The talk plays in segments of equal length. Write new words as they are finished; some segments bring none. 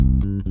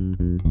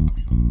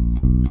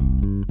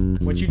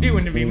What You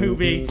Doing to Me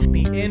movie.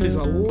 The end is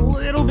a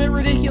little bit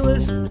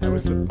ridiculous. I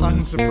was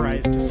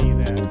unsurprised to see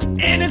that.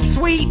 And it's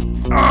sweet!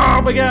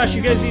 Oh my gosh,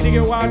 you guys need to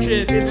go watch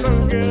it. It's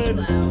so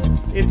good.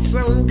 It's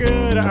so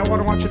good. I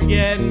want to watch it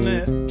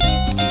again.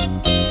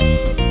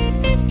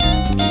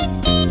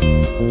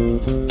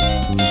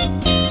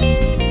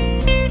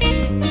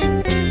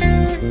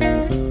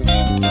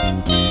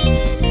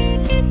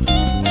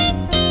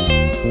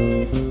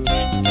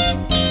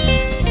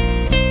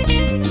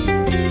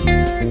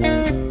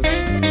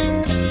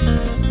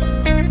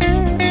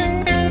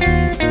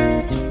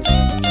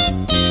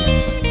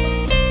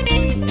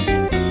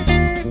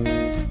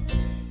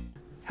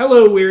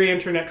 Hello, weary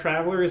internet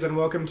travelers, and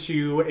welcome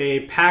to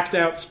a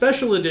packed-out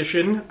special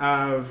edition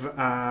of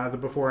the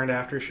Before and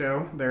After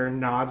Show. There are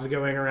nods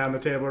going around the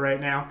table right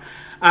now.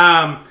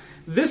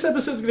 This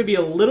episode is going to be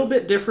a little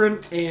bit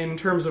different in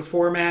terms of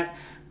format.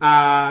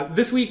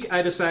 This week,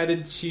 I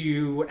decided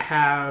to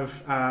have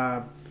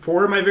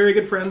four of my very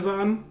good friends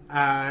on,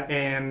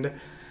 and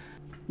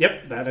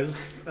yep, that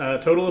is a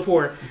total of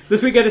four.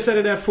 This week, I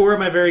decided to have four of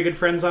my very good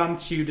friends on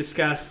to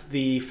discuss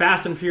the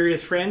Fast and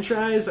Furious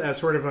franchise as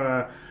sort of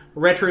a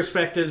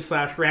retrospective /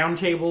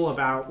 roundtable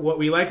about what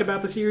we like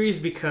about the series,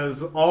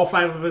 because all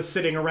five of us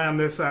sitting around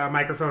this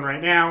microphone right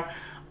now,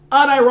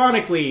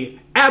 unironically,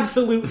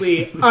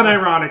 absolutely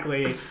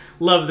unironically,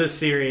 love this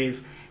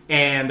series.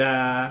 And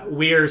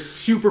we are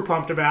super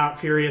pumped about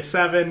Furious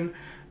 7.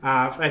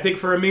 I think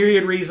for a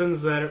myriad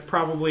reasons that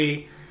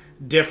probably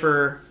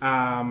differ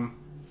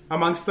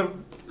amongst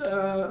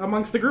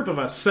the group of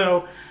us.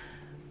 So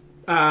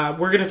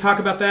we're going to talk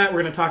about that.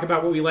 We're going to talk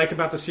about what we like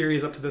about the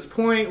series up to this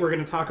point. We're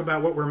going to talk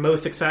about what we're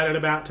most excited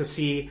about to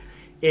see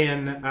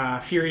in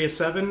Furious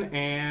 7.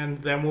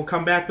 And then we'll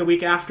come back the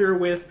week after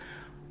with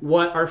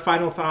what our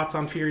final thoughts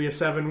on Furious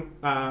 7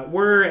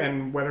 were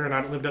and whether or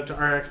not it lived up to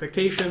our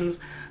expectations.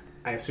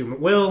 I assume it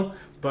will,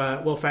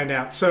 but we'll find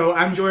out. So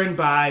I'm joined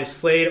by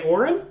Slade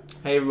Oren.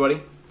 Hey,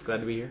 everybody. Glad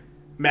to be here.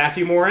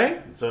 Matthew Moray.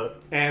 What's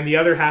up? And the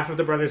other half of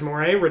the Brothers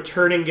Moray,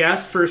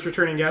 first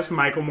returning guest,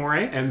 Michael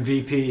Moray.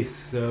 MVP,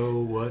 so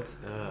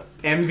what's up?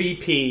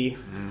 MVP.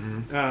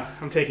 Mm-hmm.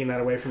 I'm taking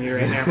that away from you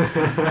right now.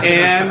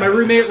 And my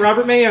roommate,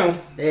 Robert Mayo.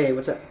 Hey,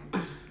 what's up?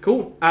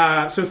 Cool.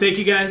 So thank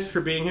you guys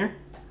for being here.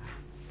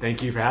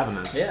 Thank you for having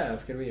us. Yeah,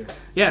 it's good to be here.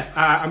 Yeah,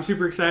 I'm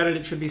super excited.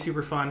 It should be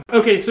super fun.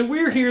 Okay, so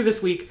we're here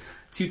this week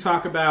to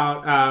talk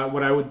about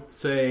what I would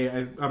say,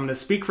 I'm going to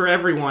speak for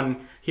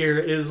everyone here,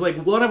 is like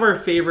one of our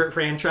favorite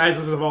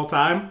franchises of all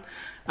time,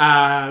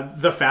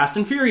 the Fast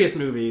and Furious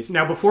movies.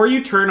 Now, before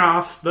you turn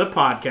off the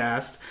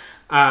podcast,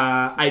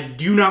 I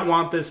do not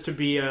want this to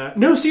be a...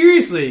 No,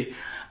 seriously!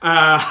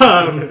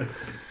 But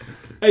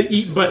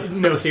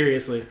no,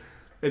 seriously.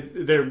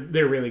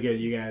 They're really good,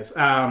 you guys.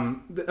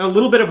 A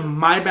little bit of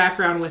my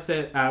background with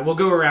it. We'll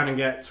go around and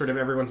get sort of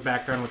everyone's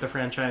background with the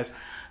franchise.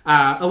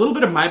 A little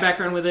bit of my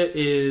background with it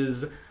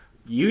is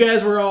you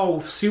guys were all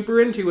super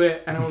into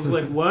it, and I was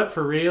like, what,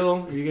 for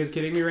real? Are you guys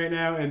kidding me right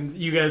now? And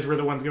you guys were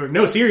the ones going,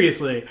 no,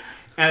 seriously.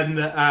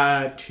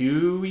 And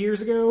 2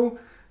 years ago,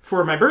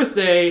 for my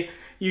birthday,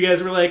 you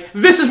guys were like,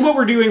 this is what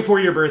we're doing for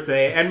your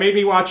birthday, and made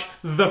me watch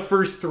the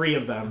first three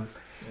of them.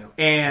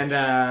 And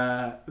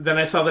then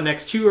I saw the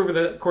next two over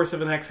the course of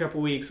the next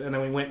couple weeks, and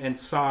then we went and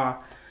saw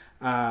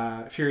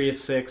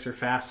Furious 6 or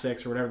Fast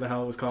 6 or whatever the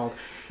hell it was called.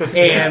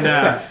 And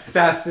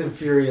Fast and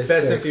Furious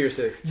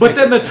 6. But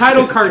then the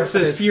title card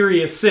says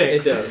Furious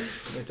 6.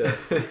 It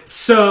does.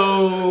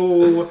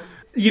 So,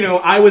 you know,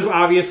 I was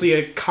obviously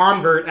a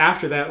convert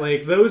after that.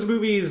 Like,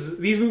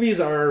 these movies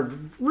are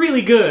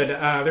really good.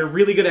 They're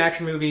really good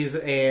action movies,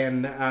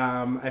 and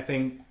I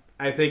think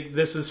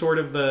this is sort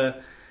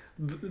of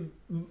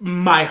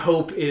my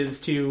hope is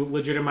to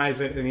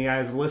legitimize it in the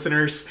eyes of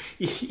listeners,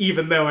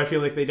 even though I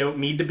feel like they don't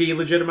need to be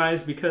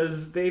legitimized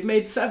because they've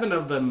made 7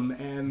 of them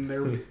and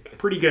they're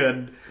pretty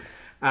good.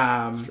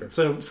 Sure.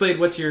 So, Slade,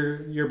 what's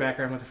your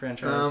background with the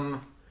franchise?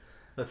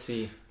 Let's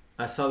see.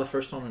 I saw the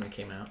first one when it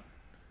came out,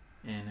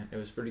 and it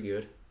was pretty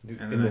good.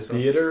 In the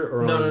theater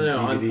or no,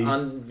 on DVD?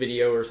 On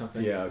video or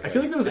something. Yeah, okay. I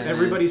feel like that was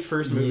everybody's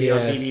first movie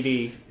on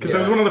DVD. Because that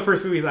was one of the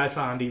first movies I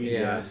saw on DVD.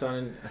 Yeah, I saw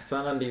it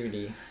on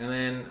DVD. And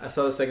then I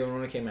saw the second one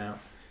when it came out.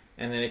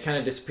 And then it kind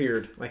of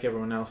disappeared like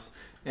everyone else.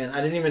 And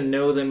I didn't even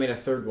know they made a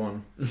third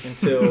one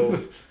until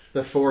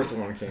the fourth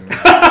one came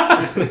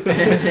out. And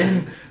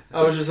then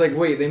I was just like,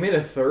 wait, they made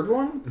a third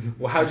one?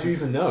 Well, how'd you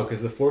even know?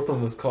 Because the fourth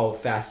one was called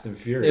Fast and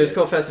Furious. It was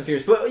called Fast and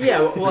Furious. But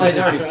yeah, well, I'd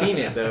already seen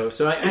it, though.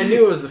 So I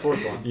knew it was the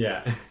fourth one.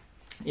 Yeah.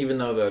 Even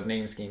though the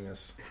name scheme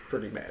is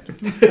pretty bad.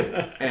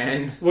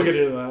 And we'll get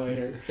into that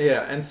later.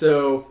 Yeah, and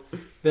so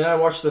then I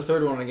watched the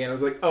third one again. I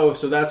was like, oh,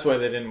 so that's why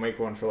they didn't make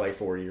one for like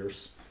 4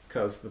 years.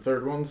 Because the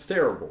third one's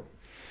terrible.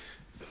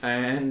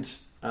 And,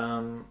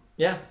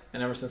 yeah,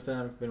 and ever since then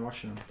I've been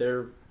watching them.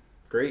 They're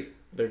great.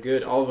 They're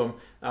good, all of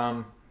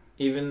them.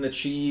 Even the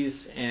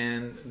cheese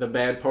and the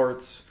bad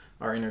parts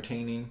are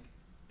entertaining.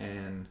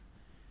 And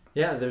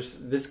yeah,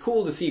 there's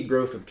cool to see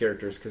growth of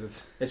characters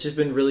because it's just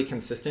been really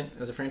consistent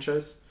as a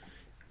franchise.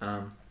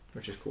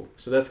 Which is cool.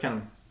 So that's kind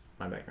of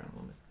my background a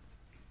little bit.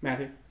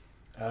 Matthew?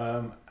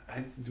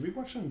 Did we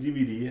watch it on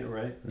DVD?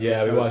 Right?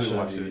 Yeah, we That's watched how it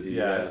on DVD.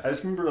 Yeah. Yeah. I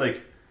just remember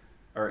like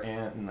our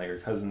aunt and like our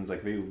cousins,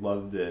 like they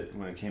loved it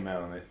when it came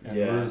out, and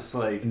Yeah. we were just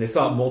like, And they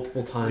saw it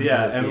multiple times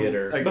yeah, in the and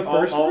theater. like The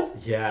first one?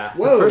 Yeah.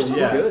 The first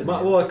one's yeah. good.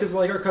 Well, because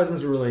like our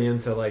cousins were really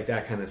into like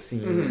that kind of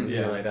scene, Mhm. you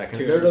know, Yeah. like that kind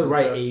of. Tuners They're the and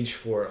right stuff. age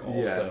for it, also.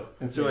 Yeah,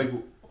 and so like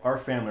our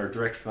family, our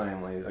direct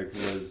family, like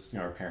was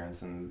our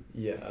parents and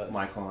Yeah.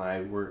 Michael and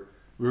I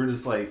we were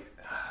just like,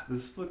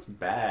 this looks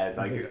bad,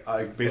 like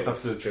based So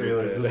off the stupid.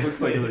 trailers, this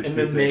looks like really and the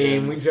stupid.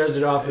 name, we judged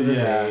it off of the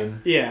Yeah.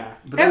 name. Yeah,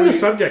 But and then the we-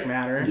 subject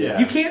matter. Yeah.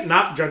 You can't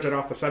not judge it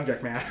off the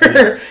subject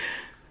matter.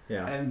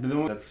 Yeah. And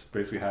then that's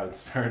basically how it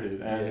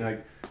started. And Yeah.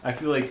 like I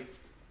feel like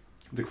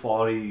the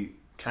quality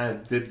kind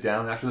of dipped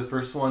down after the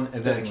first one,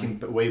 and then it came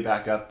way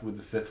back up with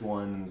the fifth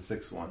one and the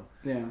sixth one.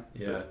 Yeah.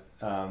 Yeah.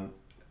 So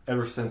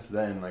ever since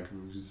then, like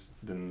we've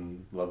just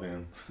been loving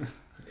them.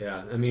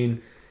 Yeah. I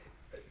mean,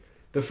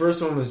 the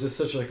first one was just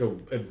such like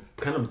it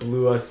kind of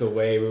blew us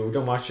away. We were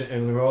gonna watch it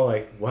and we were all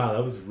like, "Wow,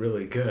 that was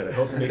really good." I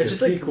hope they make It's a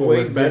just like sequel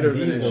way with better Vin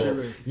than it Diesel.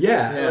 should be.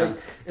 Yeah, Yeah. like,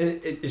 and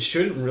it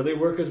shouldn't really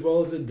work as well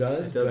as it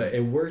does, It doesn't. but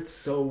it worked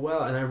so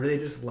well, and I really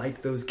just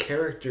like those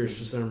characters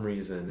for some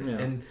reason.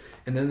 Yeah.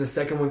 And then the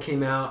second one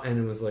came out, and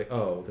it was like,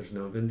 oh, there's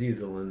no Vin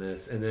Diesel in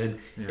this, and then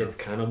Yeah. it's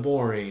kind of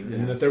boring. And Yeah.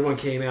 then the third one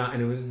came out,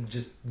 and it was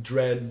just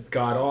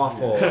god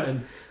awful.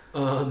 And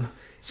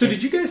So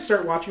did you guys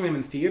start watching them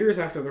in theaters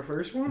after the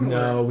first one?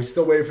 no, we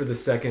still waited for the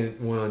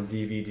second one on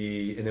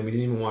DVD, and then we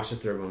didn't even watch the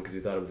third one because we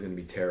thought it was going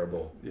to be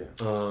terrible. Yeah.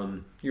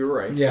 You were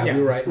right. Yeah, Yeah.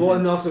 we were right. Well,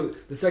 and also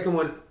the second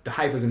one, the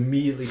hype was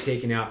immediately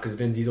taken out because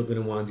Vin Diesel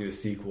didn't want to do a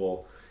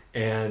sequel,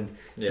 and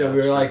Yeah, so we that's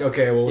were true. like,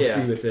 okay, well, we'll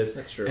Yeah, see with this.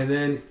 that's true. And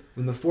then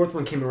when the fourth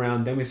one came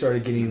around, then we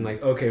started getting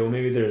like, okay, well,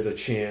 maybe there's a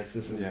chance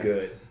this is Yeah.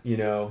 good, you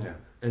know. Yeah.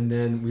 And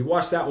then we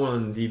watched that one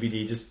on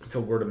DVD just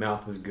until word of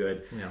mouth was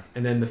good. Yeah.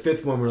 And then the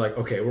fifth one, we're like,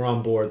 okay, we're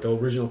on board. The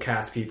original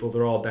cast people,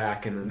 they're all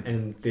back,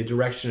 and the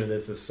direction of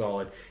this is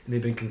solid, and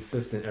they've been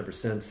consistent ever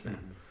since then.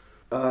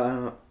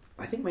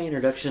 I think my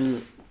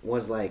introduction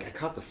was like I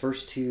caught the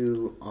first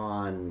two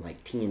on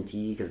like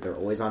TNT because they're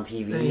always on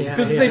TV. Yeah.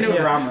 Because they know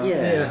drama.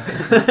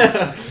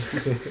 Yeah.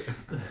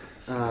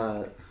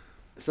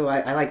 So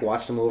I like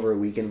watched them over a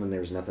weekend when there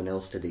was nothing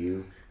else to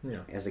do Yeah.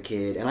 as a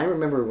kid. And I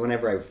remember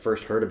whenever I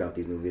first heard about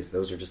these movies,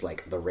 those are just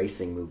like the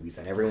racing movies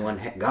that everyone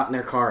got in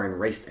their car and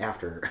raced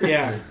after.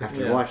 Yeah.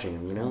 after Yeah. watching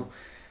them, you know.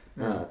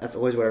 That's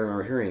always what I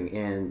remember hearing.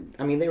 And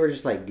I mean, they were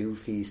just like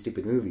goofy,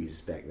 stupid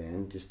movies back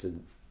then, just to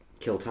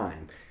kill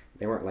time.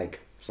 They weren't like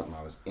something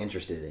I was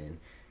interested in.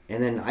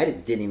 And then I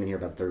didn't even hear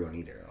about the third one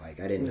either. Like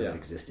I didn't know it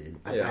existed.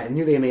 Yeah. I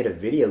knew they made a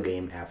video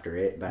game after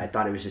it, but I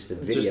thought it was just a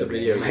video,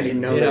 game. I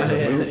didn't know Yeah, there was a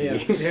yeah, movie.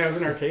 yeah. Yeah, it was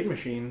an arcade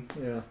machine.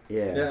 Yeah.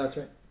 Yeah. Yeah, that's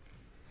right.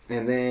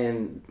 And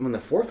then when the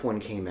fourth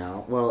one came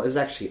out, well, it was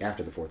actually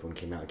after the fourth one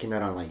came out. It came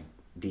out on like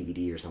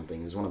DVD or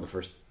something. It was one of the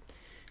first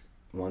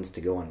ones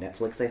to go on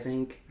Netflix, I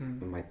think.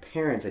 And my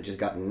parents had just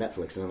gotten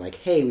Netflix, and they're like,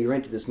 "Hey, we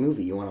rented this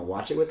movie. You want to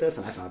watch it with us?"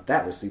 And I thought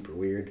that was super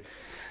weird.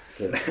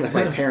 That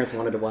my parents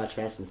wanted to watch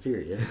Fast and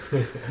Furious.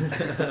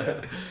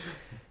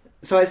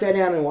 So I sat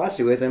down and watched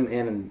it with them,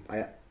 and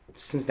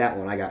since that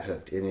one, I got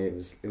hooked, and it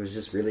was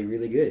just really,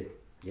 really good.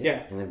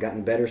 Yeah. And they've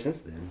gotten better since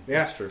then.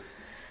 Yeah. That's true.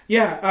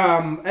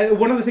 Yeah,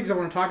 one of the things I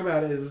want to talk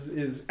about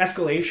is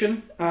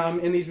escalation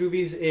in these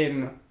movies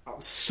in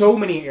so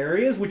many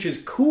areas, which is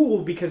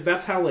cool because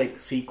that's how like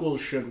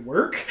sequels should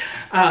work.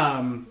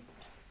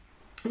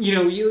 You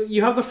know,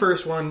 you have the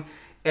first one,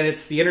 and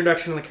it's the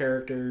introduction of the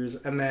characters,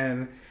 and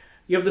then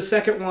you have the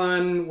second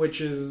one,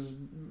 which is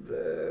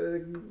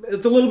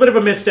it's a little bit of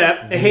a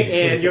misstep,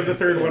 and you have the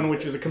third one,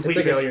 which is a complete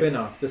It's like failure. a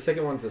spin-off. The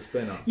second one's a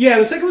spin-off. Yeah,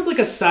 the second one's like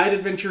a side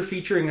adventure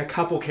featuring a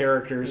couple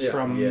characters Yeah.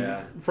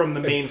 from the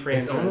main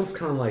franchise. It's almost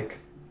kind of like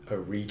a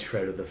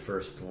retread of the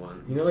first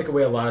one. You know, like the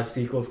way a lot of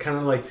sequels kind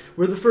of like,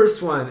 we're the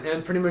first one,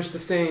 and pretty much the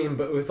same,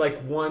 but with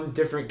like one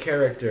different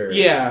character.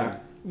 Yeah,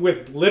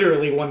 with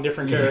literally one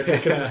different character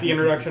because it's the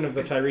introduction of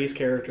the Tyrese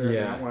character in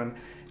Yeah. that one,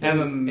 and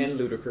then And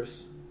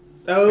Ludacris.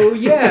 oh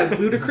yeah,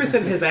 Ludacris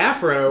and his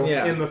afro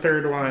Yeah. in the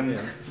third one.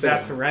 Yeah.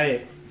 That's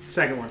right,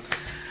 second one.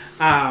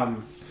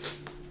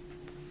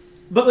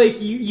 But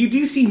like you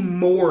do see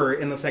more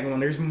in the second one.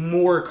 There's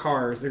more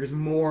cars. There's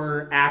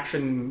more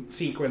action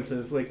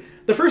sequences. Like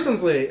the first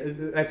one's like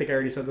I think I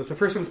already said this. The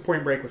first one's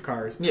Point Break with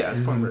cars. Yeah,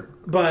 it's Point Break.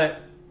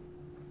 But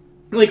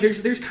like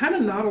there's kind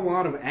of not a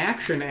lot of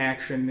action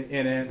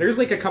in it. There's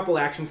like a couple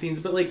action scenes,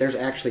 but like There's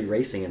actually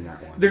racing in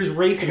that one. there's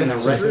racing. and the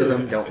That's rest true. of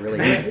them don't really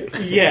get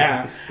it.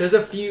 Yeah, There's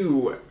a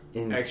few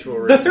In- actual. the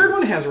racing. third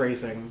one has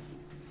racing.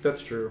 That's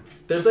true.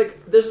 There's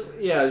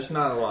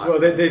not a lot. Well,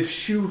 they've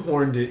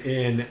shoehorned it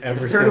in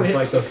ever third since one-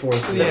 like the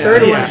fourth one. The Yeah.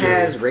 third Yeah. one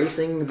has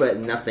racing, but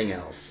nothing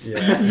else.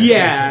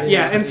 Yeah.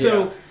 Yeah. And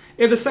so Yeah.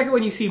 in the second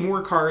one, you see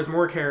more cars,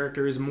 more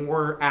characters,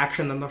 more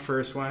action than the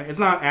first one. It's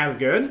not as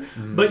good,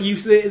 but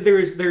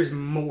there's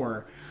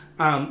more.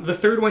 The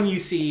third one you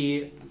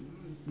see.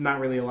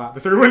 Not really a lot.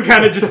 The third one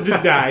kind of just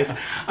dies.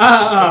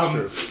 That's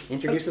true.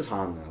 Introduces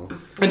Han,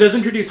 though. It does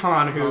introduce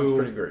Han, Han's who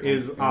pretty great.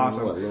 is And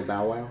awesome. What, Lil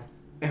Bow Wow?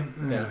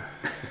 Yeah.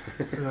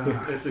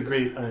 It's a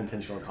great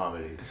unintentional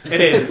comedy.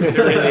 It is. It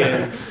really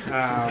is.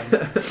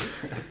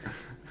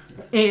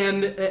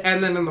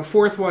 And then in the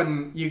fourth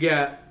one, you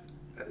get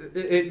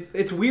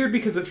it's weird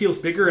because it feels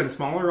bigger and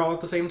smaller all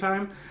at the same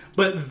time.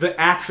 But the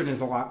action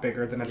is a lot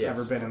bigger than it's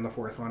ever been in the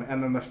fourth one.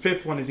 And then the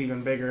fifth one is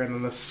even bigger. And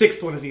then the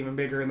sixth one is even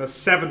bigger. And the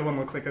seventh one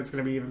looks like it's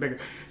going to be even bigger.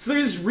 So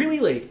there's really,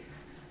 like,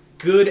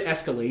 good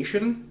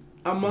escalation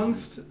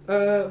amongst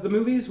the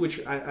movies,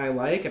 which I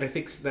like. And I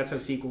think that's how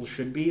sequels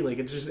should be. Like,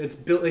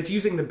 it's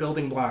using the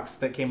building blocks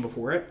that came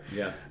before it.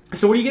 Yeah.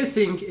 So what do you guys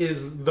think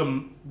is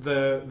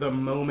the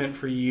moment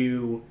for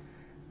you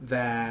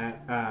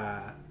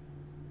that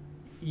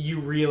you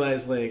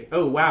realize, like,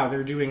 oh, wow,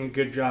 they're doing a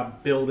good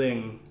job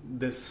building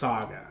this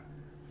saga?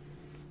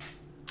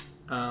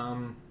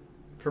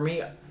 For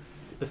me,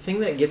 the thing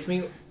that gets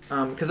me,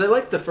 because I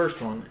like the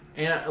first one,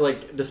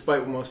 and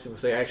despite what most people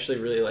say, I actually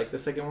really like the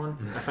second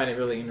one. I find it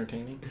really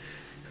entertaining.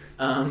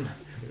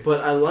 But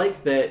I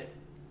like that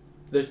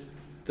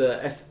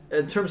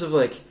in terms of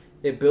like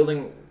it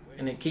building,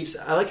 and it keeps.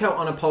 I like how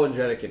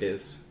unapologetic it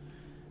is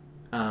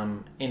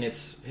in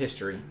its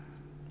history.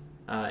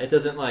 It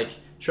doesn't like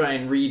try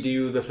and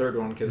redo the third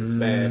one because it's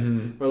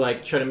bad, or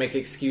like try to make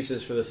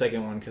excuses for the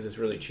second one because it's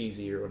really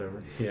cheesy or whatever.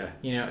 Yeah,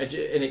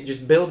 and it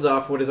just builds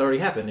off what has already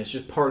happened. It's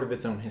just part of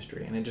its own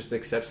history, and it just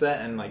accepts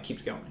that and like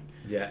keeps going.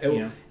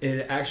 Yeah,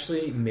 it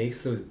actually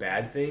makes those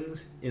bad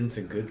things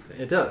into good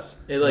things. It does.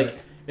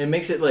 It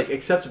makes it like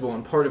acceptable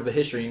and part of the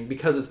history, and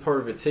because it's part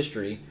of its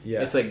history,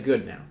 it's like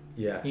good now.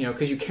 Yeah,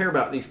 because you care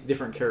about these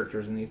different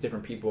characters and these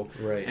different people,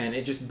 right? And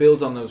it just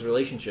builds on those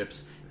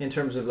relationships in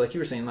terms of, like you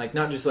were saying, like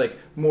not just like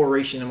more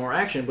ration and more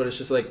action, but it's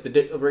just like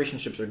the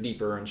relationships are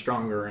deeper and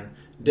stronger and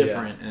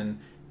different, and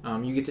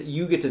you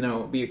get to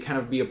know be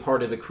a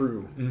part of the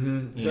crew.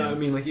 Mm-hmm. So I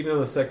mean, like even though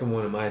the second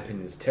one, in my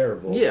opinion, is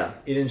terrible,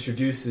 it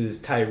introduces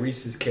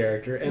Tyrese's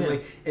character,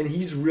 and and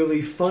he's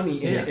really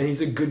funny in it, and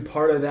he's a good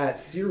part of that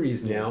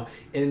series now.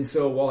 And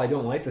so while I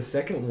don't like the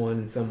second one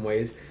in some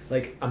ways,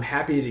 like I'm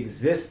happy it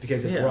exists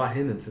because it brought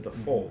him into the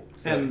fold.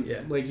 So,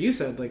 and like you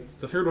said, like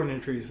the third one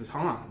introduces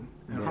Han,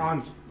 and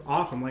Han's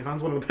awesome. Like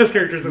Han's one of the best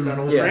characters in that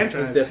whole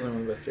franchise. He's definitely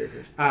one of the best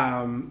characters.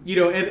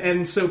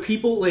 And so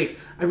people like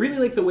I really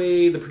like the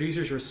way the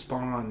producers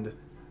respond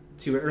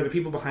to it, or the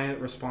people behind it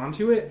respond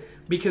to it,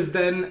 because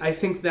then I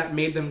think that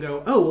made them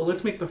go, oh well,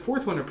 let's make the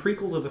fourth one a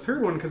prequel to the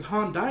third one because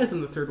Han dies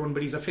in the third one,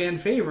 but he's a fan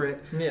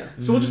favorite. Yeah.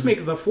 So we'll just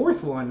make the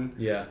fourth one.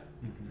 Yeah.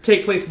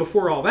 Take place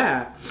before all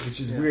that, which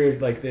is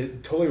weird. Like they're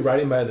totally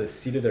riding by the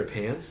seat of their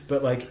pants,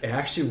 but like it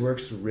actually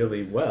works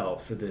really well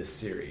for this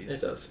series.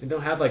 It does. They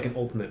don't have like an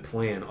ultimate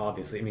plan,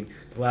 obviously. I mean,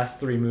 the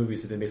last three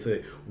movies have been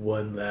basically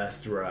one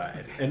last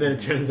ride, and then it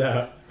turns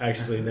out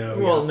actually no.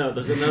 Well, no,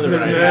 there's another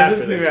ride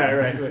after this.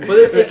 Right.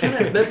 But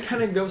that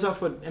kind of goes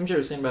off what MJ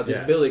was saying about this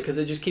building, because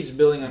it just keeps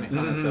building on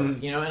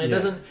itself, and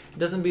it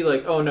doesn't be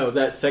like, oh no,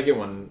 that second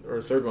one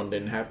or third one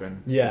didn't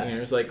happen. Yeah,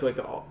 it's like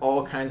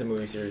all kinds of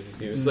movie series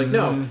do. It's like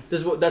no,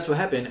 that's what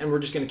happened, and we're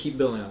just going to keep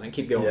building on it,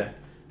 keep going.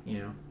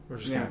 Yeah.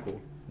 Which is kind of cool.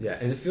 Yeah,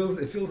 and it feels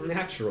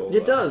natural.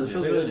 It does. It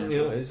feels really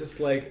natural. It's just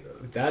like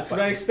that's what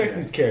I expect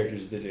these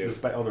characters to do,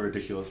 despite all the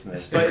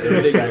ridiculousness.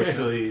 It's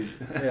actually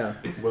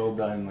well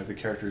done. Like the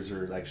characters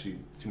actually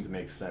seem to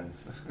make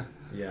sense.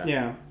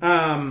 Yeah.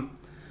 All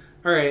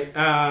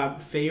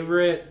right.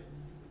 Favorite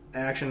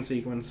action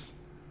sequence.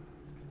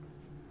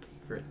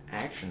 Favorite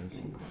action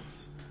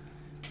sequence.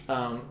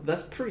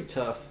 That's pretty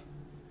tough.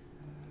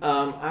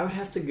 I would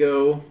have to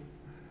go.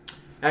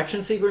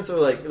 Action sequence or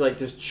like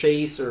just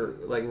chase or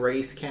like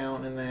race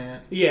count in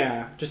that?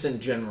 Yeah. Just in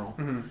general.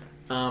 Mm-hmm.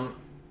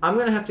 I'm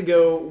going to have to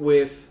go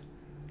with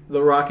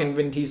The Rock and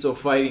Vin Diesel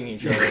fighting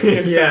each other.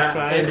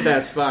 in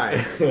Fast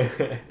 5.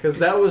 Because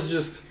that was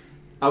just...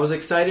 I was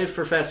excited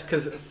for Fast...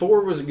 Because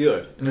 4 was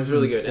good. And it was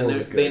really good. And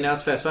they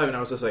announced Fast 5 and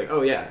I was just like,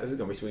 oh yeah, this is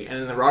going to be sweet. And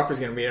then The Rock was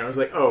going to be in it. I was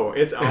like, oh,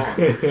 it's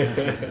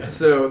on.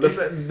 So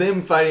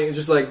them fighting,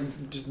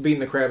 just beating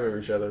the crap out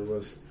of each other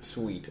was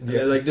sweet. And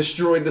they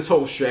destroyed this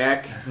whole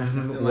shack.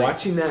 And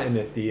watching that in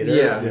the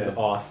theater was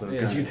awesome.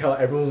 Because you could tell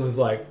everyone was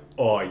like,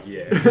 oh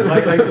yeah.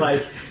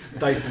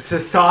 Like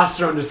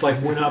testosterone just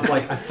like went up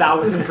like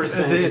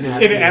 1,000% in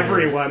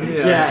everyone.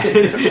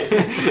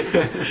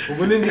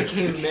 Women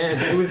became men.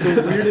 It was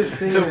the weirdest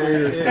thing.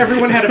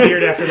 Everyone had a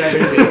beard after that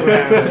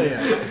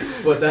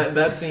movie. But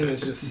that scene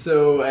is just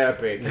so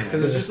epic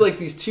because it's just like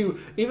these two,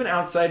 even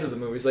outside of the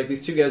movies, like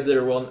these two guys that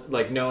are well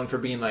like known for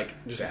being like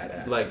just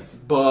badasses.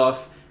 Like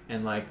buff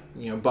and like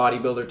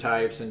bodybuilder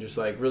types and just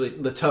like really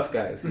the tough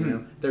guys. You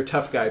know, they're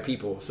tough guy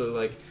people. So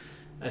like.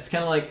 It's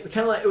kind of like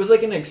it was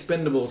like an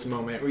Expendables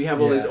moment where you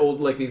have all these old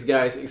like these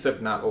guys,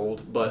 except not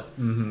old, but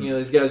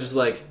these guys just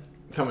like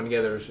coming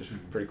together is just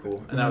pretty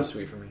cool, and that was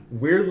sweet for me.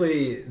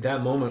 Weirdly,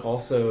 that moment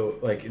also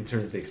like in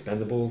terms of the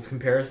Expendables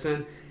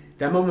comparison,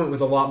 that moment was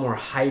a lot more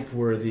hype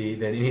worthy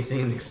than anything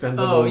in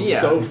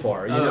Expendables so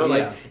far. You know,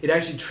 like it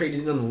actually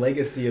traded in on the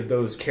legacy of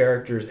those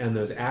characters and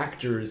those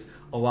actors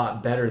a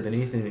lot better than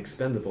anything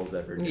Expendables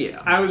ever did.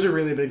 Yeah, I was a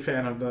really big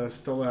fan of the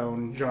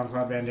Stallone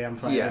Jean-Claude Van Damme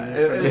fight. Yeah,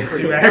 it was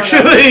too,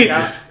 actually.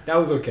 That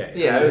was okay.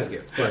 Yeah, it was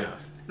good. Fair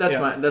enough.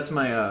 That's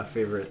my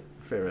favorite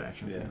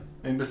action scene.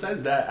 And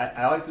besides that,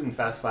 I liked it in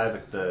Fast Five,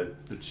 like the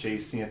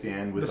chase scene at the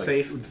end with the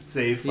safe. With the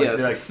safe. Like,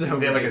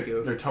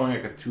 they're towing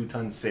like a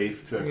 2-ton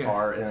safe to a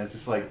car, and it's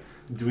just like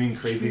doing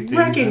crazy things,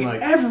 wrecking and,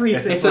 like,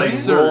 everything. It's like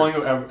rolling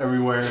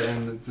everywhere,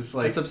 and it's just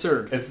like it's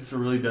absurd. It's just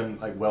really done,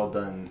 like well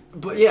done.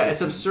 But yeah,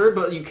 it's absurd,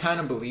 but you kind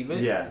of believe it.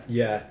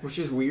 Yeah, which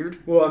is weird.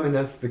 Well, I mean,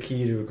 that's the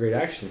key to a great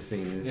action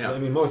scene. I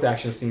mean, most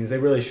action scenes, they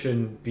really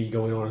shouldn't be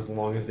going on as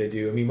long as they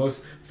do. I mean,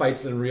 most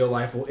fights in real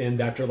life will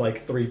end after like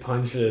 3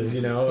 punches,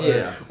 you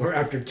know, or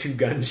after 2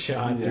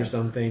 gunshots or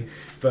something.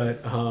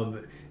 But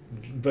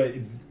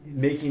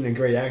making a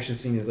great action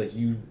scene is like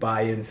you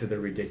buy into the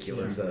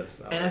ridiculous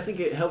stuff. And I think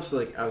it helps.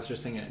 Like I was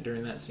just thinking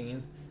during that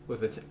scene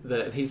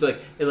with he's like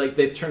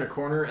they turn a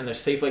corner and the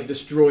safe like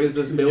destroys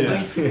this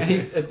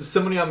building. And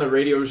somebody on the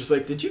radio was just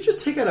like, "Did you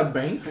just take out a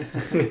bank?"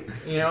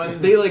 You know,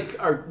 and they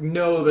like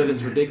know that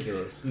it's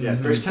ridiculous. Yeah,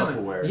 it's very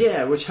self-aware.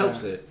 Yeah, which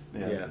helps it.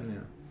 Yeah.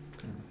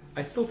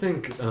 I still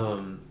think. I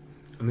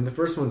mean, the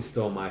first one's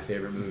still my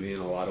favorite movie in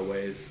a lot of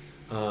ways.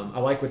 I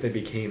like what they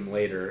became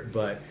later,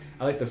 but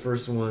I like the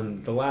first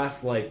one. The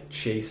last like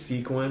chase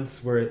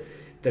sequence where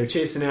they're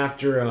chasing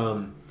after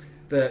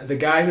the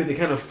guy who they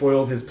kind of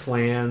foiled his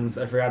plans.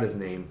 I forgot his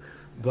name,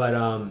 but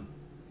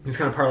he was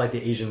kind of part of like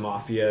the Asian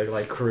mafia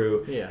like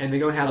crew. Yeah, and they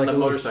go and have like on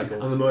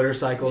the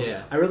motorcycles.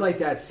 Yeah, I really like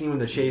that scene when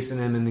they're chasing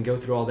him and they go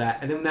through all that,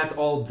 and then when that's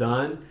all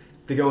done,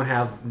 they go and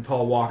have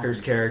Paul Walker's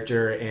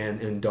character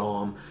and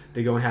Dom.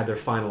 They go and have their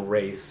final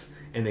race,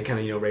 and they kind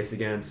of race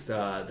against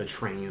the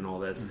train and all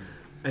this.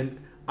 And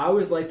I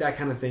always like that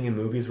kind of thing in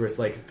movies where it's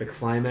like the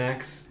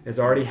climax has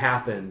already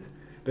happened,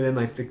 but then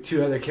like the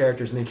 2 other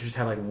characters and they just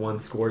have like one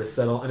score to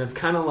settle, and it's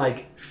kind of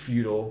like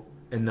futile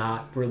and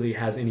not really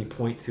has any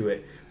point to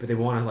it, but they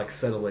want to like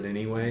settle it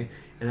anyway.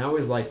 And I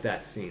always like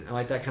that scene. I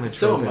like that kind of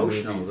trope so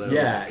emotional, in movies. though.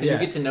 Yeah, because you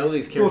get to know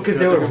these characters. Well, because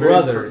they were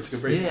brothers.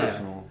 It's very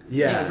personal.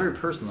 Yeah, very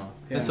personal.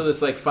 Yeah. And so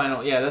this like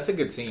final, that's a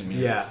good scene. Man.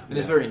 Yeah, and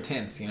it's very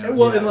intense. You know.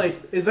 Well, and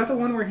like, is that the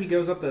one where he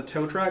goes up the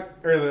tow truck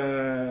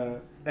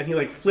and he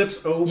like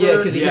flips over? Yeah,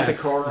 because he hits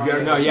a car.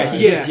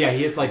 He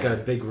hits like a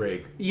big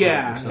rig.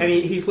 Yeah, and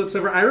he flips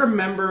over. I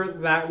remember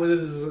that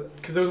was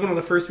because it was one of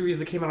the first movies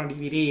that came out on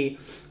DVD.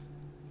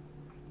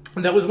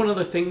 And that was one of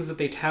the things that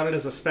they touted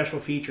as a special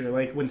feature.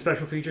 Like, when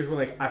special features were,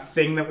 like, a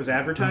thing that was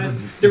advertised,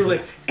 they were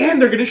like,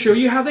 and they're going to show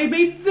you how they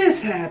made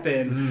this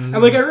happen.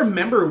 And, like, I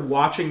remember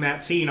watching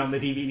that scene on the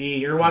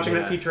DVD, or watching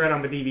that featurette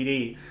on the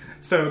DVD.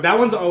 So that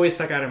one's always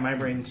stuck out in my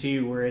brain,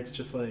 too, where it's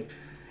just, like...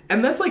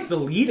 And that's, like, the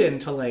lead-in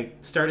to, like,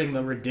 starting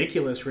the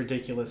ridiculous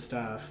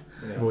stuff.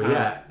 Yeah.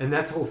 Well, and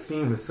that whole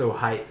scene was so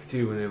hyped,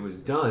 too, when it was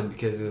done,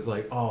 because it was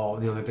like,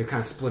 they're kind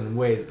of splitting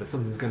ways, but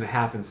something's going to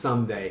happen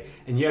someday.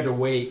 And you had to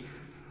wait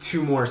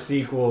 2 more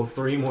sequels,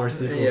 3 more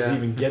sequels to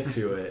even get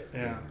to it.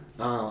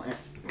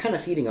 Kind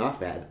of feeding off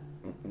that,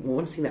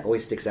 one scene that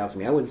always sticks out to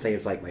me, I wouldn't say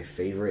it's like my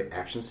favorite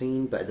action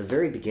scene, but at the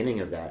very beginning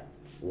of that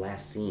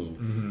last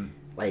scene,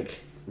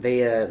 like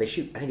they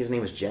shoot, I think his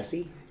name was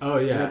Jesse. Oh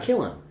yeah, and they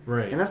kill him.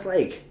 Right, and that's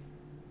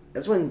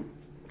when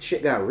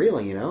shit got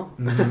real, you know?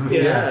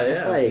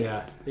 It's like,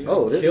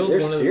 they're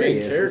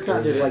serious. It's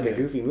not just like a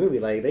goofy movie.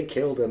 Like, they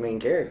killed a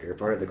main character,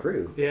 part of the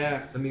crew.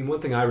 Yeah. I mean,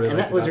 one thing I really and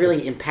that was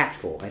really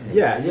impactful, I think.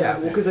 Yeah.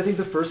 Well, because I think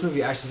the first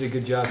movie actually did a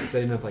good job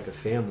setting up, like, a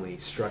family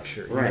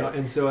structure. You know?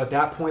 And so at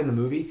that point in the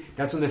movie,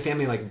 that's when the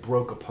family, like,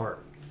 broke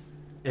apart.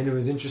 And it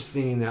was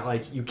interesting that,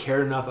 like, you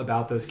cared enough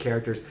about those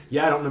characters.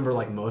 Yeah, I don't remember,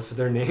 like, most of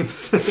their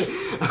names. But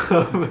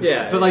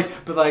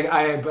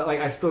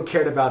I still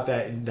cared about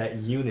that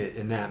unit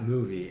in that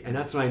movie. And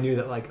that's when I knew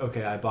that, like,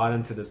 okay, I bought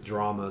into this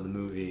drama of the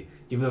movie.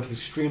 Even though it's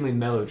extremely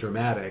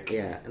melodramatic.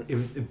 Yeah.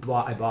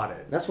 I bought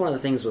it. That's one of the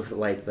things with,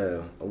 like,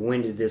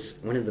 when did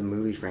the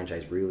movie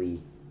franchise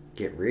really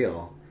get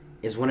real?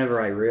 Is whenever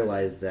I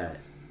realized that,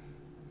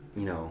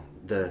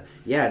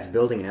 it's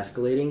building and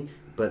escalating,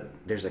 but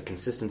there's a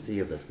consistency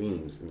of the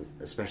themes,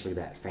 especially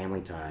that family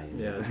tie.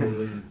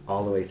 Totally.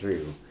 All the way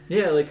through.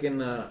 Yeah, like in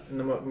the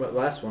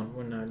last one,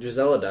 when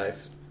Gisela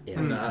dies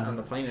on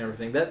the plane and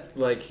everything, that,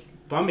 like...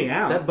 bummed me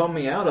out. That bummed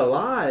me out a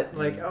lot.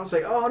 Like, I was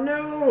like, oh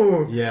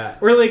no! Yeah.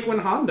 Or like when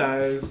Han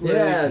dies.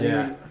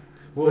 Dude.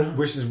 Well,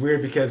 which is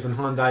weird because when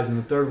Han dies in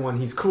the third one,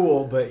 he's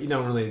cool, but you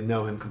don't really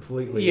know him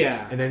completely.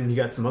 Yeah. And then you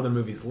got some other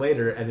movies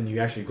later, and then you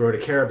actually grow to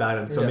care about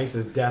him, so it makes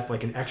his death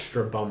like an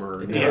extra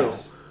bummer.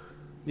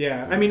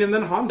 Yeah, I mean, and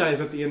then Han dies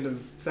at the end of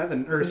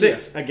 7 or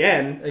 6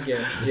 again.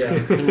 Yeah.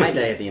 He might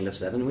die at the end of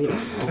 7. We don't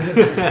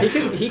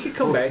know. he could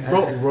come back.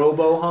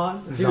 Robo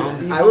Han,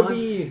 zombie. I would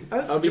be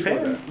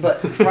Japan.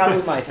 But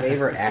probably my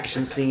favorite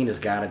action scene has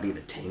got to be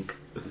the tank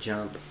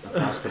jump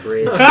across the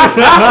bridge. Come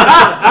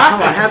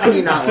on, how can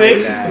you not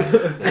like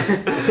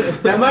that?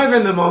 That might have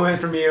been the moment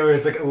for me where it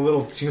was like a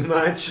little too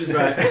much,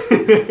 but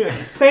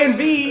Plan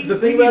B. The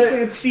thing about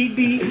Plan C,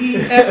 D, E,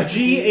 F,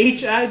 G,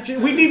 H, I, J.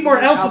 We need more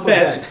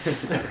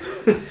alphabets.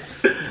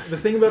 The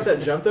thing about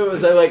that jump though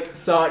is I like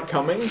saw it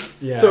coming,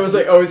 Yeah. so I was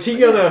like, "Oh, is he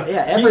gonna?"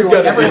 Yeah, he's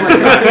gonna, everyone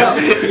saw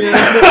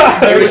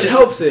it up. which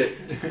helps it.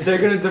 they're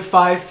gonna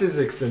defy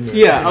physics in this.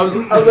 Yeah, I was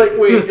like,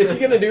 "Wait, is he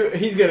gonna do?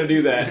 He's gonna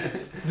do that.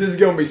 This is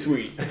gonna be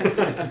sweet."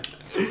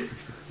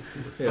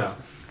 Yeah.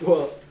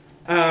 Well,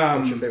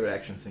 What's your favorite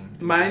action scene?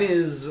 mine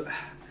is.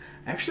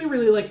 I actually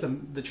really like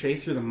the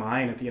chase through the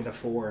mine at the end of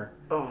 4.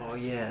 Oh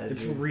yeah,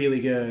 It's dude.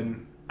 really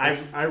good.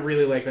 I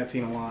really like that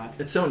scene a lot.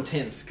 It's so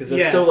intense because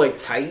it's so like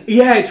tight.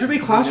 Yeah, it's really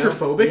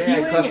claustrophobic Yeah,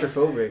 feeling.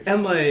 claustrophobic.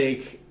 And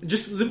like,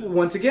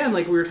 once again,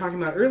 like we were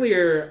talking about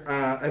earlier,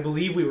 I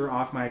believe we were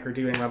off mic or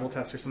doing level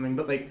tests or something,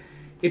 but like,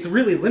 it's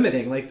really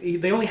limiting. Like,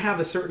 they only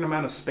have a certain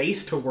amount of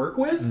space to work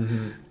with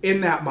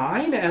in that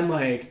mine, and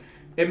like,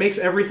 it makes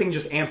everything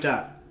just amped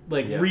up.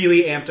 Like,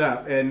 really amped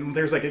up. And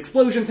there's like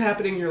explosions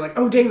happening, and you're like,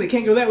 oh dang, they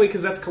can't go that way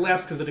because that's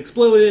collapsed because it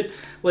exploded.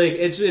 Like,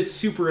 it's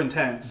super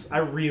intense. I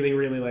really,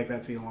 really like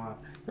that scene a lot.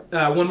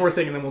 One more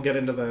thing, and then we'll get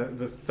into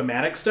the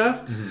thematic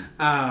stuff.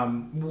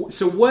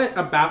 So, what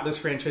about this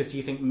franchise do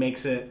you think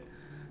makes it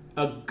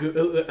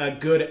a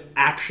good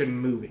action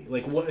movie?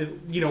 Like,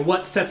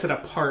 what sets it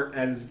apart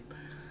as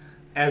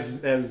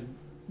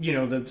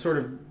the sort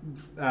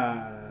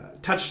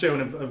of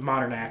touchstone of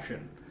modern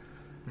action?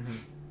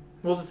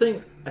 Well,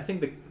 I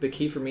think the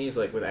key for me is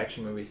like with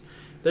action movies.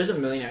 There's a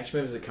million action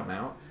movies that come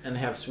out and they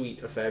have sweet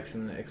effects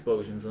and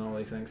explosions and all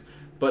these things,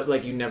 but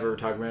like you never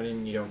talk about it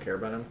and you don't care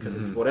about them because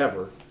it's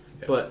whatever.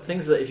 Yeah. But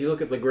things that if you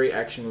look at the great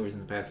action movies in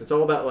the past, it's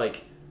all about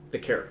like the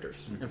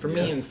characters. And for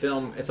me in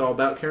film, it's all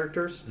about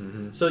characters.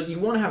 So you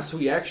want to have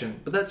sweet action,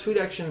 but that sweet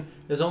action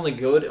is only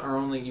good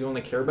or you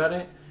only care about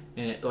it,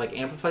 and it like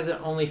amplifies it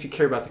only if you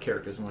care about the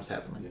characters and what's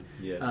happening.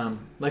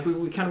 Like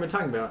we kind of been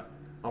talking about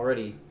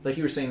already. Like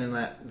you were saying in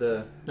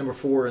the number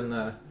 4 in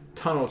the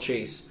tunnel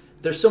chase.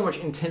 There's so much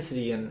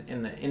intensity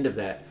in the end of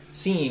that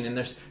scene,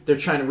 and they're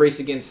trying to race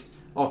against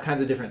all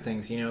kinds of different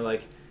things.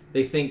 Like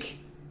they think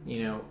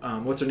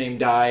what's her name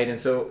died, and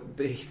so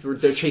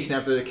they're chasing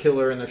after the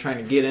killer and they're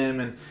trying to get him,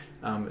 and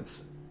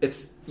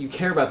it's you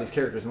care about these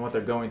characters and what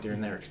they're going through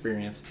in their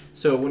experience.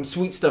 So when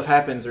sweet stuff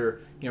happens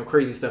or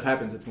crazy stuff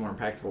happens, it's more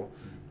impactful.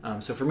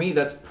 So for me,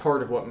 that's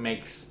part of what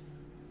makes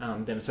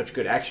them such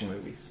good action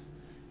movies.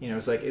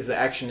 It's like the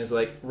action is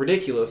like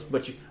ridiculous,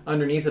 but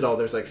underneath it all,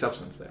 there's like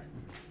substance there.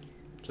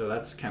 So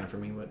that's kind of for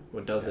me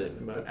what does it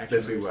about that's action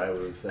basically movies. what I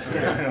would have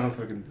said. I don't know if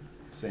I can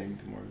say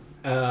anything more.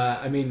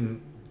 I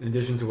mean, in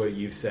addition to what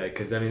you've said,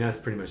 because I mean that's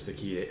pretty much the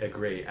key. A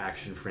great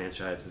action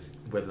franchise is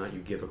whether or not you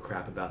give a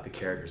crap about the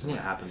characters and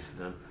what happens to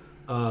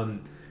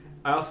them.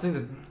 I also think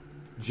that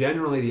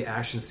generally the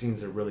action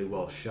scenes are really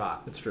well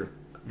shot. That's true,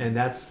 and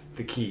that's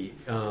the key.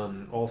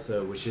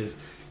 Also, which is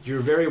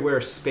you're very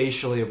aware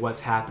spatially of what's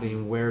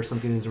happening, where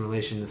something is in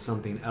relation to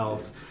something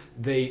else.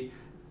 They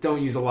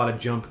don't use a lot of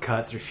jump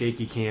cuts or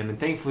shaky cam, and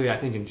thankfully I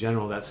think in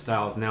general that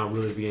style is now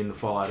really beginning to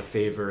fall out of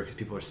favor because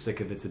people are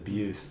sick of its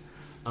abuse.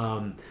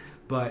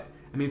 But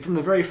I mean, from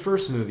the very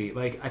first movie,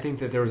 like I think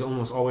that there was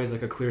almost always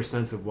like a clear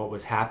sense of what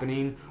was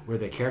happening, where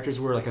the characters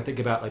were. Like I think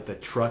about like the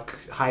truck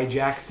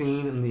hijack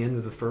scene in the end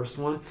of the first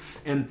one,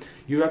 and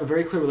you have a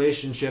very clear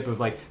relationship of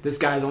like this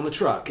guy's on the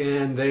truck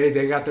and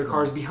they got their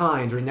cars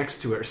behind or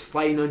next to it or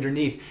sliding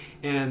underneath,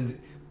 and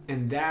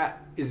that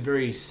is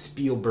very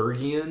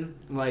Spielbergian,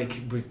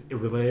 like with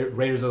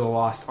Raiders of the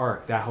Lost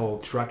Ark. That whole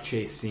truck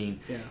chase scene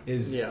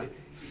is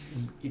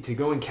to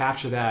go and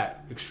capture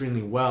that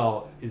extremely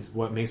well is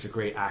what makes a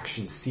great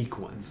action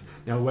sequence.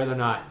 Now, whether or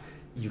not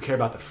you care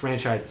about the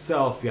franchise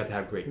itself, you have to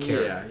have great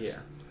characters.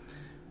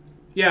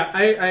 Yeah,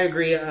 I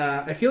agree.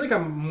 I feel like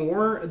I'm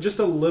more, just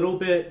a little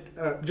bit,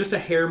 just a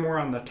hair more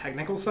on the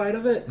technical side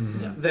of it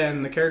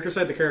than the character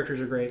side. The characters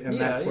are great, and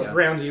that's what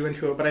grounds you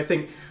into it. But I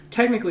think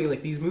technically,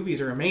 like, these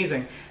movies are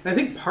amazing. And I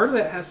think part of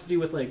that has to do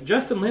with, like,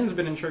 Justin Lin's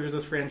been in charge of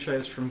this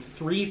franchise from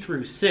 3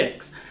 through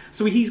 6.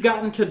 So he's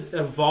gotten to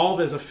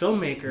evolve as a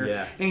filmmaker,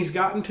 and he's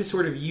gotten to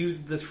sort of use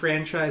this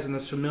franchise and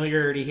this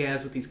familiarity he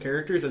has with these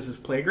characters as his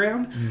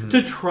playground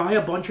to try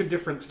a bunch of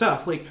different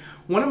stuff. Like,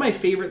 one of my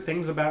favorite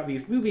things about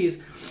these movies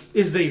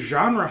is they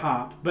genre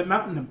hop, but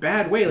not in a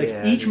bad way.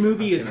 Like, each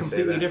movie is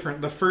completely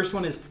different. The first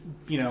one is,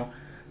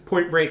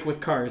 Point Break with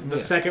cars.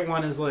 The second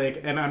one is like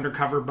an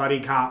undercover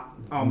buddy cop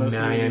almost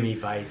Miami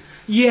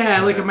Vice.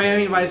 Yeah, like a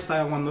Miami Vice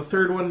style one. The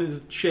third one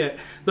is shit.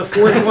 The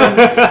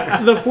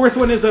fourth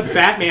one is a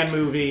Batman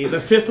movie.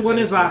 The fifth one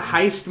is a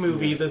heist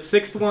movie. The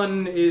sixth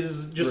one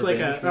is just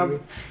Revenge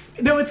like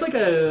no, it's like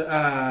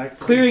a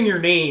clearing your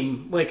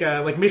name, like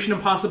Mission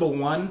Impossible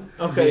 1.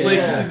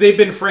 Okay, they've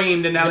been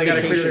framed and now they got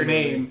to clear their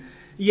name. Movie.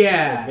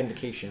 Yeah, like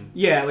Vindication.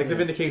 Yeah, like the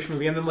Vindication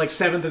movie, and then like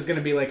 7th is going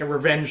to be like a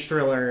revenge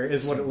thriller,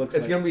 is what it looks like.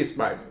 It's going to be a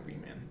spy movie,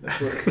 man.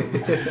 That's what it's going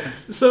to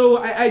be. So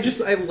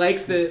I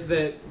like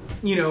that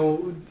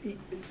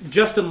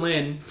Justin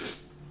Lin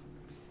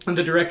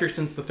the director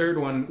since the third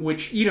one,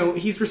 which,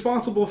 he's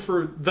responsible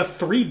for the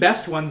 3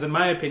 best ones, in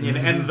my opinion,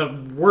 and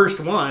the worst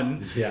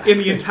one in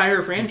the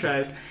entire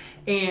franchise.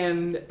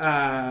 And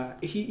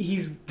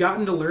he's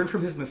gotten to learn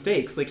from his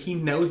mistakes. Like, he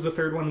knows the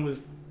third one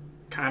was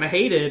kind of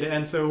hated,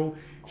 and so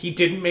he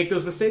didn't make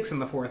those mistakes in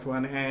the fourth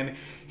one. And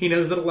he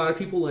knows that a lot of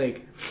people,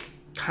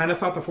 kind of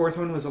thought the fourth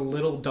one was a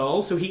little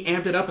dull, so he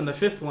amped it up in the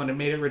fifth one and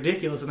made it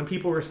ridiculous, and then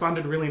people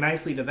responded really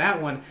nicely to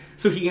that one,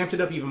 so he amped it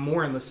up even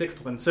more in the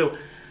sixth one. So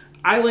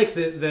I like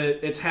that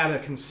it's had a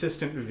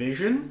consistent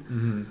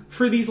vision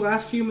for these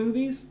last few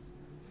movies,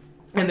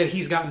 and that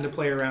he's gotten to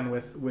play around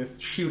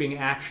with shooting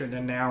action,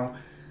 and now,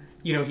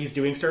 he's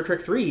doing Star Trek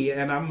 3,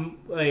 and I'm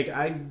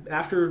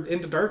after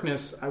Into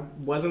Darkness, I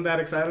wasn't that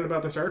excited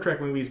about the Star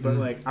Trek movies, but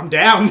I'm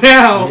down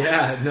now.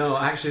 Yeah, no,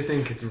 I actually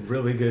think it's a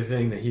really good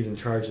thing that he's in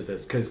charge of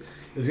this, because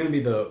it was going to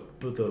be the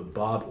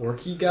Bob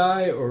Orci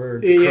guy, or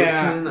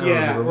Kurtzman?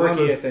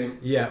 Orci, I think.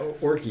 Yeah,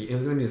 Orci. It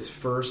was going to be his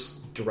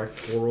first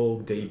directorial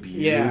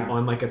debut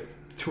on a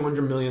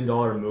 $200 million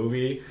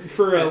movie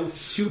for a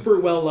super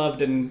well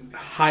loved and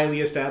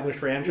highly established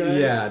franchise.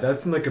 Yeah,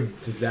 that's a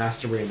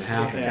disaster waiting to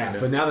happen. Yeah.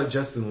 But now that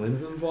Justin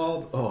Lin's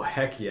involved, oh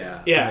heck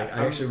yeah! Yeah,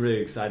 I'm actually really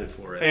excited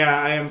for it. Yeah,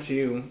 I am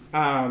too.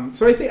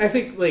 So I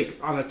think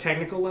on a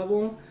technical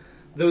level,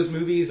 those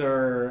movies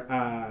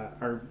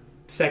are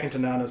second to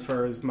none as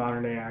far as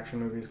modern day action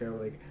movies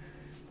go.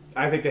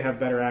 I think they have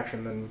better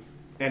action than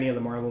any of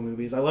the Marvel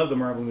movies. I love the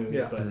Marvel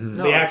movies, but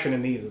the action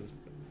in these is.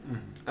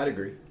 I'd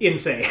agree.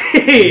 Insane.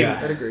 Yeah,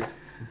 I'd agree.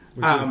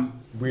 Which is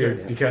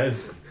weird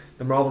because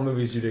the Marvel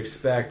movies you'd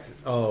expect,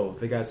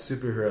 they got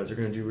superheroes, they're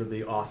going to do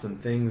really awesome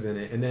things in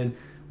it. And then,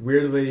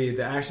 weirdly,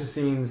 the action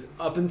scenes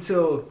up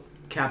until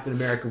Captain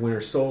America Winter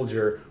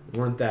Soldier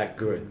weren't that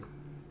good.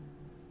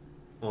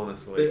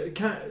 Honestly.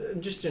 Kind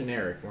of just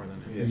generic more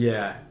than anything.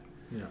 Yeah.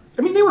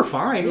 I mean, they were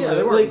fine. Yeah,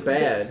 they weren't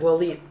bad.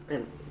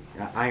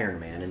 Iron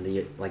Man and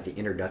the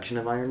introduction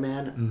of Iron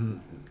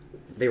Man,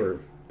 they were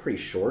pretty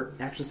short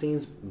action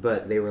scenes,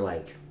 but they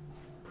were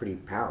pretty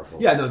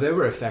powerful. Yeah, no, they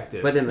were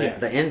effective. But then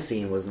the end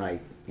scene was the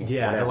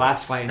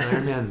last fight in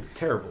Iron Man,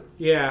 terrible.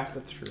 Yeah,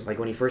 that's true.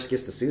 When he first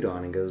gets the suit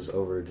on and goes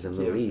over to the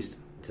Middle East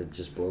to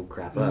just blow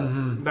crap up.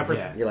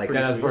 You're like,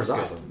 this was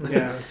awesome.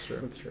 Yeah, that's true.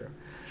 That's true.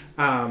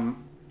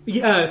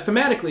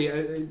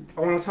 Thematically, I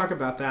want to talk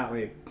about that.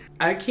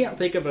 I can't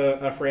think of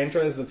a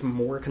franchise that's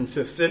more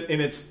consistent in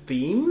its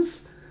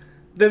themes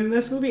than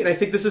this movie, and I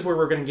think this is where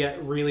we're going to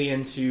get really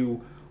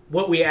into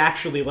what we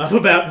actually love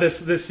about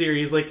this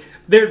series.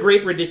 They're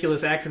great,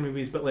 ridiculous action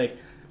movies, but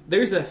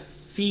there's a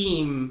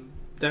theme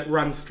that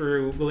runs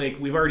through.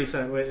 We've already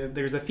said it,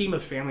 there's a theme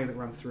of family that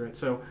runs through it.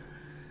 So,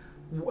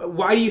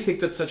 why do you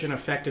think that's such an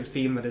effective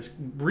theme that has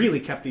really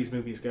kept these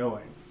movies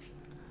going?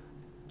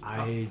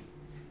 I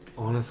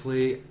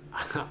honestly,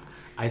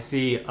 I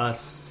see us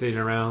sitting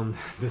around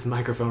this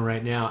microphone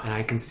right now, and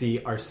I can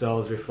see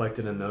ourselves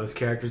reflected in those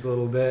characters a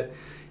little bit.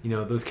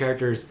 Those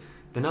characters,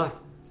 they're not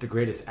the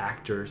greatest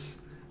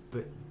actors,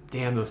 but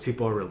damn, those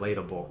people are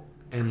relatable.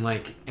 And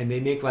they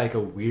make a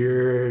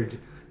weird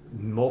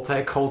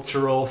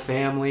multicultural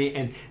family,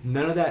 and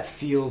none of that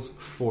feels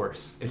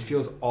forced. It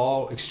feels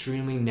all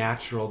extremely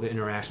natural, the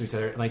interaction with each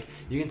other.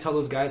 You can tell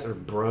those guys are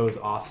bros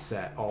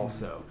offset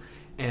also.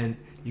 And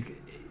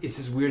it's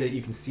just weird that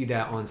you can see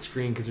that on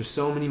screen, because there's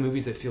so many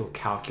movies that feel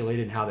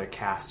calculated in how their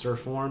casts are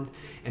formed.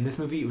 And this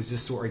movie, it was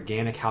just so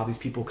organic how these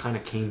people kind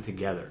of came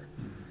together.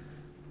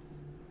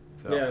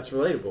 So, yeah, it's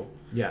relatable.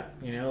 Yeah.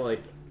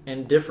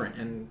 And different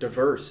and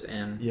diverse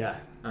and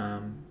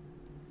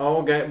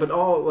all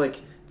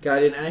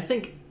guided. And I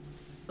think,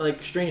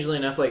 strangely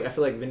enough, I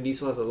feel like Vin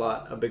Diesel has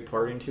a big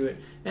part into it,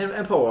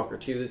 and Paul Walker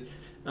too.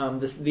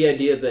 The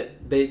idea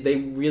that they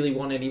really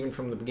wanted, even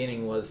from the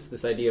beginning, was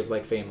this idea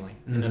of family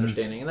and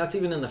understanding, and that's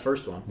even in the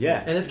first one.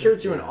 Yeah, and it's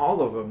carried through in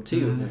all of them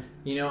too.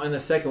 And the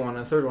second one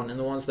and the third one, and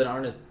the ones that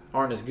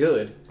aren't as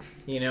good.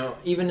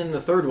 Even in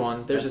the third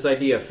one, there's this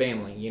idea of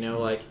family.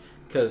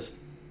 Because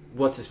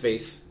what's his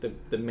face,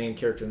 the main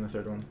character in the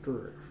third one?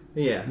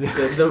 Yeah,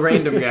 the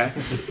random guy.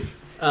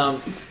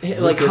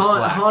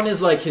 Han is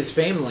his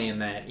family in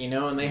that,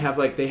 and they have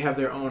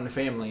their own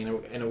family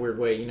in a weird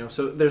way,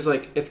 So there's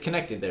it's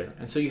connected there,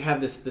 and so you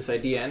have this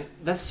idea, and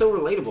that's so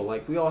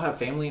relatable. We all have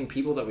family and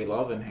people that we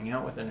love and hang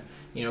out with, and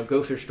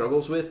go through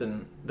struggles with,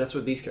 and that's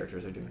what these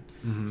characters are doing.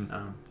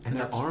 And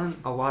there aren't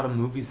a lot of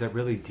movies that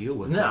really deal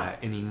with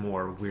that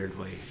anymore.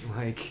 Weirdly,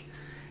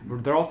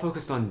 they're all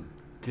focused on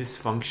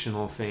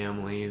dysfunctional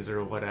families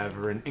or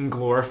whatever, and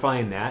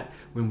glorifying that,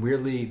 when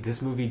weirdly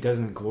this movie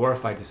doesn't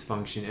glorify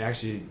dysfunction. It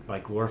actually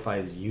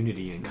glorifies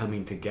unity and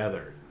coming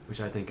together, which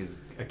I think is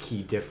a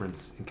key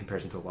difference in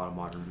comparison to a lot of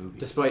modern movies.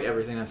 Despite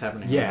everything that's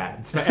happening. Yeah,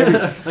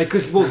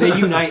 because they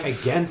unite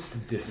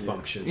against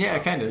dysfunction. Yeah,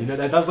 kind of.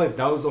 That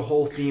was the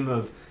whole theme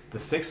of the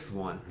sixth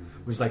one.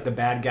 Which the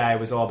bad guy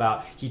was all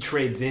about, he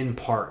trades in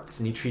parts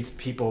and he treats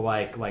people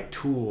like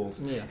tools,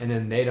 and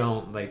then they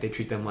don't they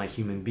treat them like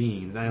human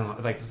beings. I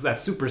don't know,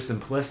 that's super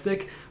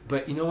simplistic,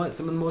 but you know what?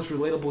 Some of the most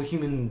relatable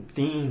human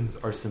themes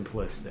are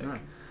simplistic.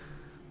 Right.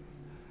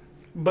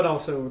 But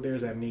also,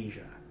 there's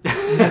amnesia.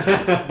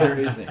 There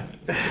is any.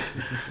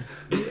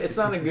 It's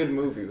not a good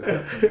movie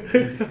without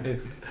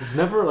something. It's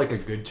never like a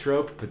good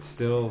trope, but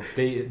still,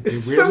 they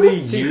So-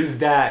 really use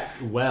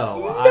that well.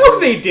 No,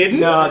 they didn't.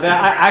 No,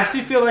 I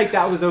actually feel like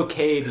that was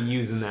okay to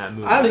use in that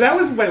movie. That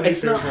was my least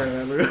It's not- favorite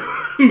part of that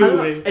I don't know,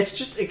 movie. it's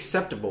just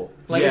acceptable.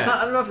 Like Yeah. it's not.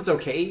 I don't know if it's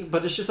okay,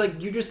 but it's just like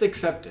you just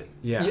accept it.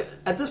 Yeah.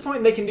 At this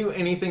point, they can do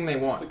anything they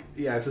want.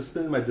 Yeah, I've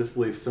suspended my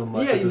disbelief so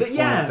much Yeah, at this point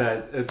yeah.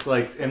 that it's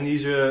like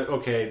amnesia.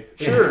 Okay,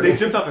 Sure. they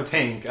jumped off a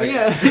tank.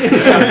 Yeah,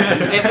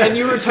 and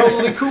you were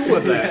totally cool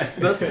with that.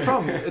 That's the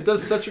problem. It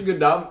does such a good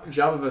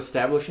job of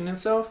establishing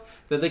itself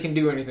that they can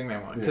do anything they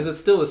want because it's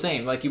still the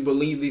same. Like you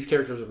believe these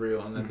characters are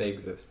real and that they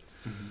exist,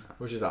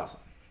 which is awesome.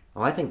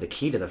 Well, I think the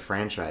key to the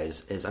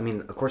franchise is, I mean,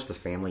 of course, the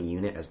family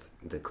unit as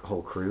the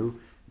whole crew,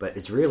 but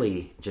it's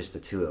really just the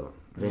two of them,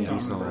 Vin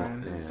Diesel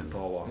and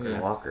Paul Walker. Yeah.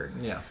 Walker.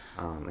 Yeah,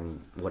 And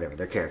whatever,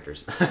 their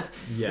characters.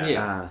 Yeah.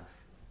 Yeah.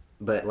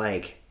 But,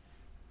 like,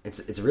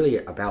 it's really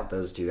about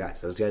those two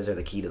guys. Those guys are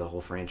the key to the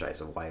whole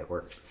franchise of why it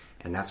works.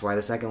 And that's why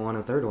the second one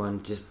and third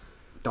one just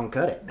don't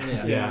cut it.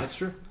 Yeah. that's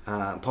true.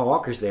 Paul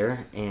Walker's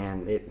there,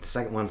 and the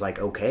second one's, like,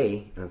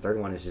 okay, and the third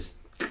one is just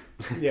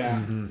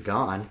Yeah.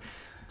 gone.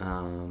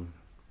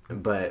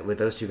 But with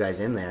those two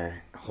guys in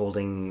there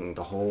holding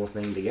the whole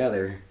thing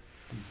together,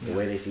 the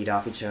way they feed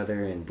off each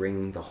other and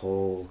bring the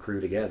whole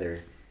crew together,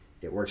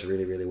 it works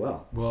really, really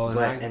well. Well,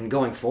 and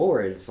going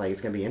forward, it's like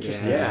it's going to be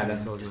interesting Yeah,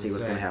 that's what I was to gonna see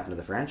what's say. going to happen to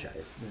the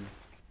franchise.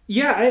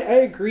 Yeah, I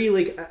agree.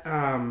 Like,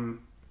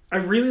 I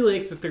really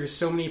like that there's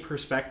so many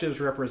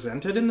perspectives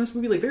represented in this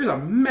movie. Like, there's a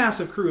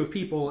massive crew of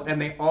people,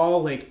 and they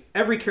all, like,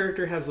 every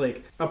character has,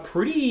 like, a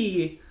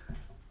pretty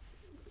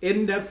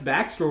in-depth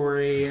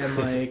backstory, and,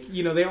 like,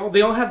 you know,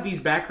 they all have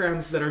these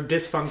backgrounds that are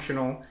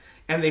dysfunctional,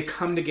 and they've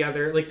come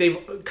together, like,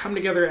 they've come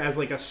together as,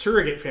 like, a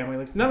surrogate family.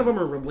 Like, none of them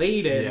are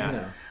related.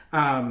 Yeah.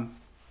 No.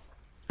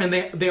 And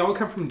they all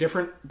come from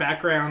different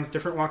backgrounds,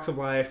 different walks of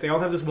life. They all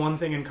have this one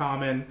thing in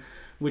common,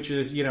 which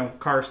is, you know,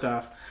 car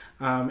stuff.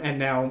 And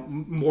now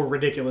more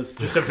ridiculous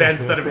just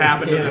events that have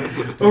happened to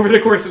them over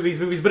the course of these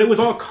movies. But it was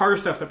all car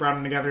stuff that brought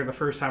them together the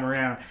first time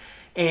around.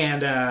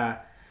 And,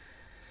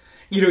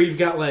 you know, you've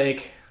got,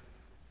 like,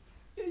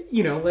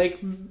 you know, like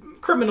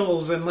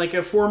criminals and, like,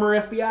 a former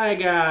FBI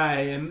guy.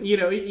 And, you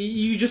know,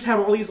 you just have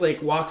all these,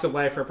 like, walks of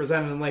life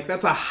represented. And, like,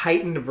 that's a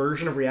heightened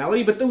version of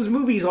reality. But those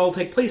movies all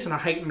take place in a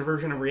heightened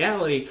version of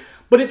reality.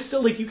 But it's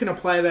still, like, you can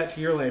apply that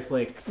to your life.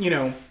 Like, you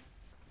know,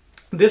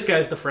 this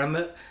guy's the friend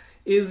that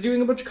is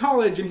doing a bunch of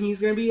college and he's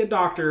going to be a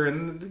doctor,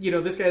 and, you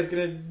know, this guy's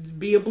going to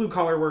be a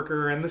blue-collar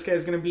worker, and this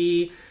guy's going to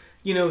be,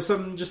 you know,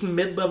 some just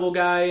mid-level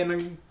guy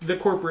in the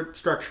corporate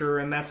structure,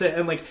 and that's it.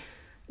 And, like,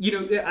 you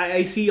know,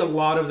 I see a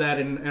lot of that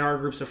in our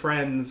groups of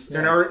friends,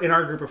 in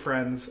our group of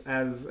friends,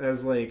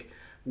 as like,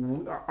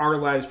 our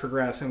lives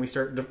progress and we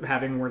start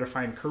having more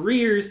defined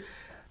careers.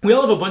 We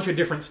all have a bunch of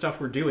different stuff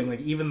we're doing. Like,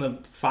 even the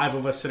 5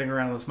 of us sitting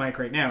around this mic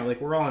right now,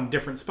 like, we're all in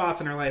different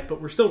spots in our life, but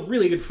we're still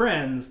really good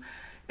friends.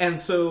 And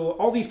so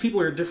all these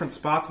people are at different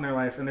spots in their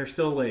life, and they're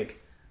still,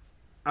 like,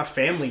 a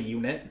family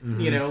unit.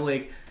 You know,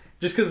 like,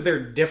 just because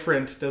they're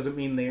different doesn't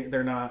mean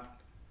they're not,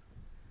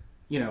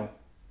 you know,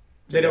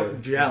 they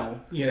don't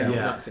gel. You know,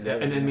 Yeah, not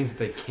together. and it means that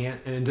they can't,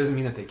 and it doesn't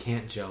mean that they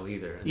can't gel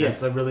either. And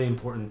that's a really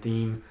important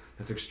theme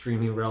that's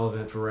extremely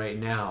relevant for right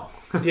now.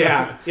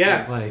 Yeah.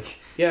 Like,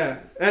 Yeah,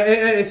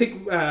 I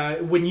think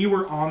when you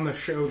were on the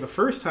show the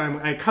first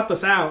time, I cut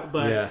this out,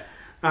 but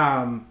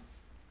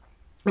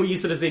what you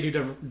said is they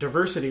do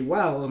diversity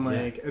well, and,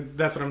 like,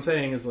 that's what I'm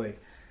saying is, like,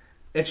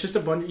 it's just a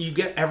bunch. You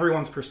get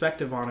everyone's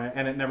perspective on it,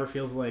 and it never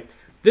feels like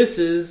this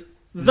is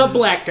the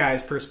black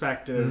guy's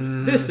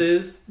perspective. This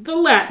is the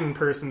Latin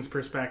person's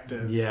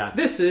perspective. Yeah.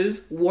 This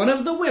is one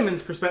of the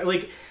women's perspective.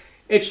 Like,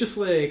 it's just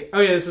like, oh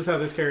yeah, this is how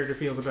this character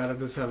feels about it.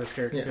 This is how this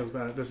character feels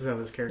about it. This is how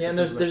this character. Yeah, and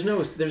feels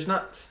about it. there's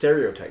not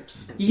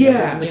stereotypes.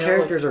 Yeah, And the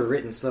characters are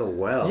written so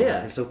well Yeah.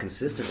 and so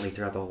consistently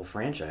throughout the whole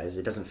franchise,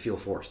 it doesn't feel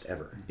forced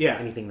ever. Yeah.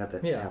 Anything that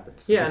Yeah.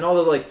 happens. Yeah, and all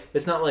the, like,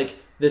 it's not like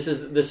this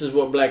is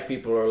what black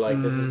people are like.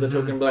 This is the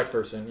token black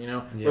person, you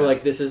know, Yeah. or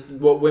like this is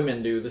what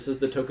women do. This is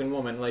the token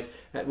woman. Like,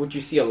 which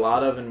you see a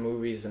lot of in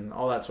movies and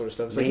all that sort of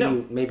stuff. It's like,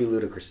 no. Maybe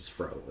Ludacris's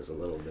fro was a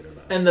little bit of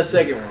a... And the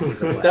second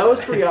one, that was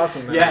pretty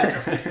awesome. Man.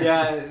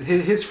 yeah,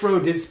 his fro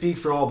did speak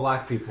for all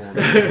black people.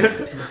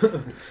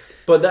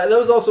 But that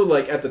was also,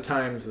 like, at the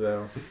times,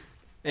 though.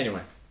 Anyway,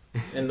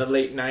 in the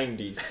late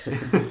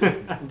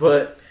 90s.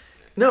 But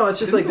no, it's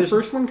just Didn't like the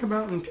first one come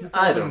out in 2001?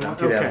 I don't know.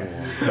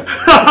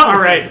 2001. All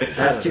right.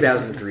 That's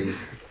 2003.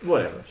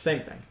 whatever, same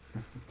thing.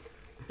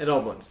 It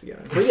all blends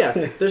together. But yeah,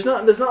 there's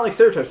not like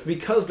stereotypes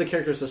because the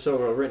characters are so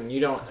well written. You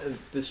don't.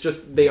 It's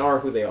just they are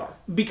who they are.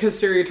 Because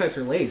stereotypes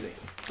are lazy.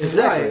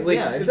 Exactly. Right. Like,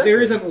 Yeah, exactly.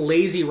 there isn't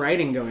lazy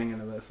writing going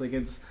into this. Like,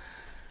 it's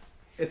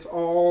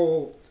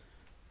all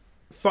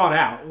thought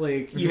out.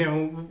 Like, you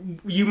know,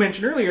 you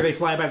mentioned earlier they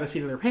fly by the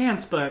seat of their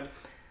pants, but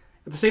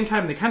at the same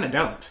time they kind of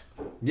don't.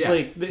 Yeah,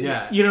 Like,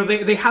 you know,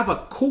 they have a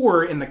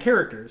core in the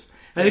characters.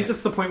 I think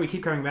that's the point we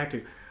keep coming back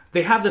to.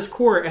 they have this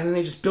core, and then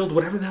they just build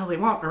whatever the hell they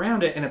want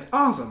around it, and it's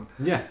awesome.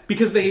 Yeah,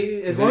 because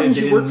as long as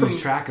you work from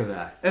track of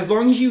that, as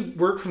long as you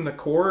work from the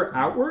core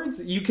outwards,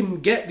 you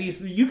can get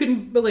these. You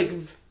can like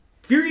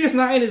Furious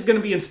 9 is going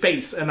to be in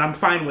space, and I'm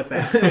fine with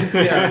that.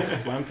 Yeah,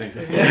 that's what I'm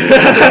thinking.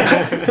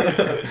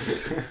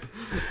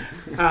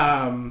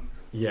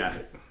 Yeah,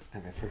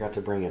 and I forgot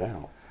to bring it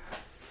out.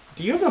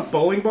 Do you have a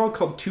bowling ball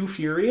called Too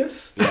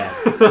Furious? Yeah.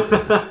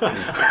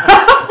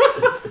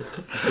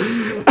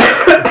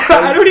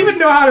 I don't even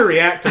know how to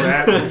react to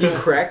that. You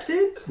cracked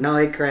it? No,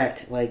 it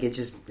cracked. Like it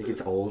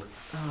gets old.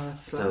 Oh,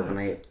 that's sad. So when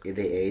they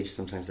age,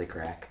 sometimes they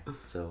crack.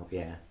 So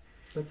yeah,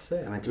 That's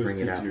sad. I meant to bring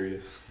it out.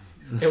 Furious.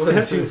 It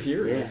was Too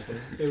Furious.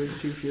 Yeah. It was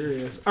Too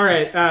Furious. All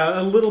right,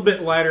 a little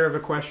bit lighter of a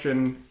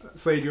question.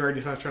 Slade, you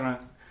already touched on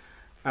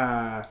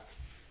it.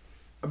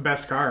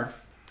 Best car.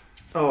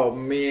 Oh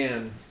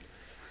man,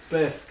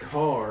 best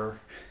car.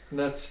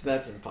 That's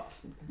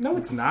impossible. No,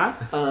 it's not.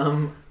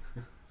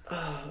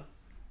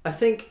 I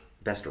think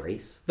Best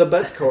race. the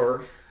best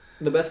car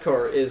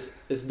is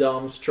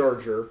Dom's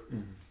Charger.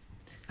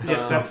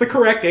 Yeah, that's the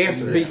correct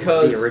answer.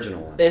 Because The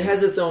original one. it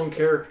has its own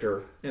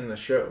character in the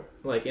show,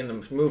 like in the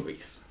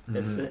movies.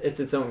 Mm-hmm. It's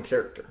its own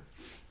character.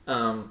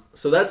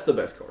 So that's the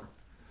best car.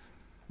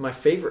 My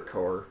favorite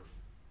car,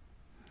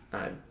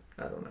 I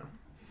don't know.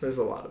 There's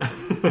a lot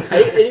of them.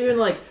 Even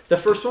like the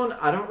first one,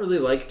 I don't really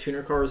like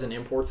tuner cars and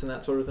imports and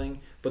that sort of thing.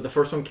 But the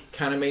first one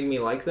kind of made me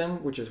like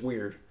them, which is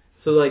weird.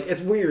 So like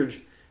it's weird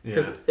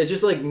because it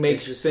just like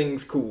makes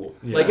things cool.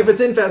 Yeah. Like if it's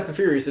in Fast and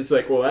Furious, it's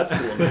like, well, that's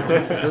cool now.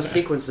 Those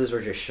sequences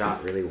were just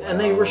shot really well, And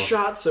they were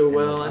shot so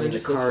well, and I mean, it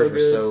just the looked cars so were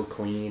good. so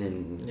clean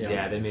and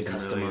yeah, they made them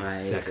really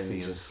customized sexy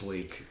and and just-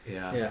 sleek.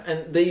 Yeah, Yeah,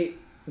 and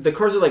the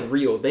cars are like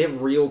real. They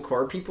have real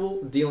car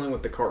people dealing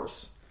with the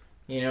cars.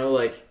 You know,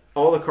 like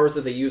all the cars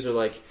that they use are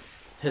like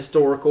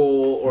historical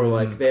or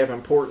like they have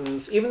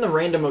importance. Even the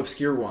random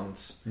obscure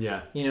ones.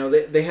 yeah. You know,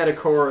 they had a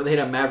car. They had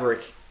a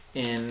Maverick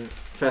in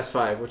Fast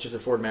 5, which is a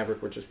Ford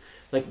Maverick, which is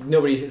like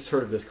nobody has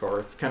heard of this car.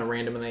 It's kind of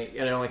random, and it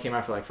only came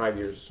out for like 5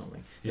 years or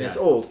something. And it's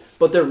old,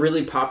 but they're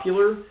really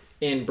popular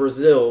in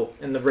Brazil,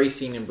 in the race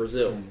scene in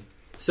Brazil.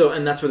 So,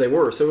 and that's where they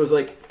were. So it was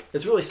like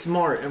it's really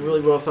smart and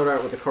really well thought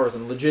out with the cars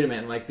and legitimate.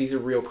 And like these are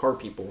real car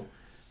people,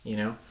 you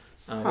know,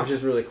 which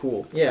is really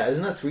cool. Yeah,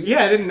 isn't that sweet?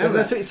 Yeah, I didn't know Isn't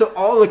that. sweet? So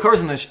all the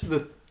cars in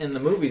the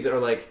movies are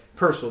like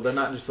personal. They're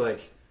not just like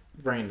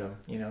random,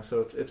 you know.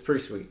 So it's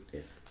pretty sweet.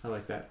 Yeah. I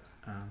like that.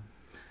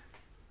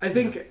 I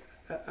think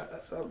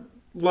a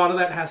lot of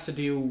that has to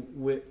do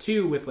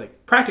with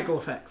like practical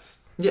effects.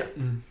 Yeah.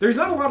 There's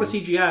not a lot of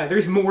CGI.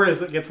 There's more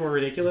as it gets more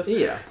ridiculous.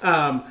 Yeah.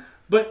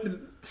 But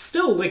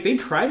still, like they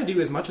try to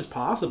do as much as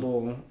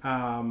possible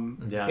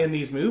in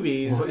these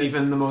movies. Well,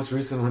 even the most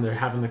recent when they're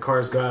having the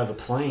cars go out of the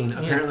plane,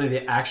 apparently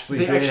they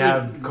actually They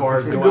have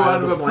cars go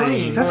out of the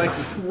plane.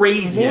 That's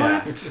crazy.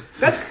 Yeah.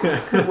 That's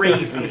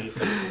crazy.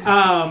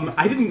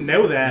 I didn't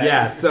know that.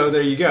 Yeah, so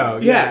there you go.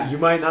 Yeah. You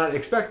might not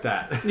expect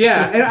that.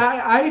 Yeah, and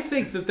I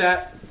think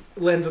that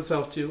lends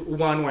itself to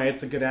one way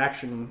it's a good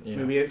action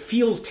movie. It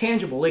feels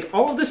tangible. Like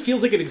all of this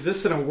feels like it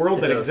exists in a world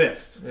that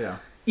exists. Yeah.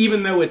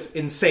 Even though it's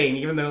insane,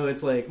 even though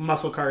it's like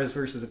muscle cars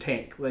versus a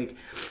tank, like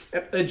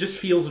it just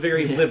feels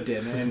very lived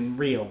in and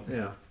real.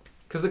 Yeah.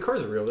 Because the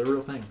cars are real. They're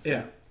real things.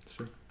 Yeah.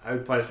 Sure. I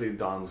would probably say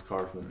Dom's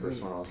car from the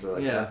first one also.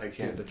 Like, Yeah. I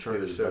can't The say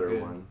Charger's there's a so better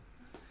good. one.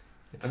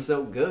 It's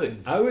so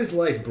good. I always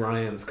like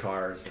Brian's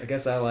cars. I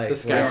guess I like The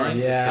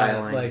Skylines? Yeah,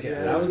 Skyline. like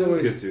Yeah, that was That was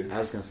always. good too. I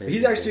was gonna say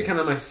He's actually kind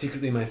of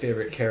secretly my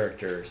favorite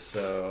character.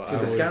 So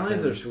Dude, the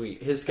Skylines are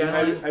sweet. His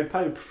Skyline... I'd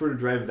probably prefer to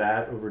drive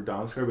that over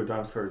Dom's car, but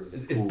Dom's car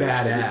is It's cool.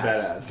 badass. It's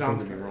badass.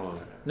 Dom's Don't get me car is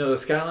wrong. No, the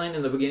Skyline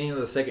in the beginning of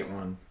the second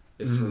one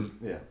is sweet.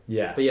 Yeah.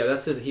 Yeah, But yeah,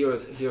 that's it. He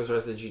always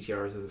has the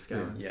GTRs of the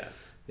Skyline. yeah.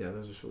 Yeah,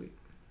 those are sweet.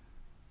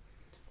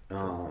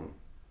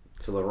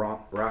 So the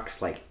Rock's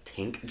like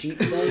tank Jeep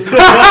thing.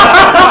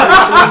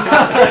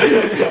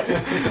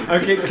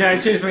 Okay, can I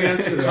change my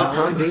answer to that?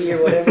 Humvee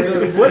or whatever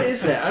it is. What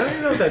is that? I don't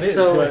even know what that is.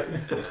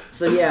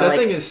 So yeah, that like,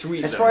 thing is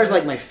sweet. as though. far as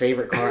like my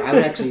favorite car, I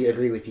would actually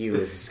agree with you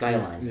is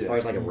Skylines. As Yeah. far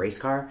as like a race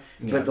car,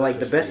 Yeah, but like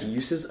the those are best sweet.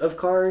 uses of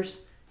cars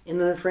in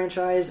the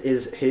franchise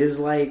is his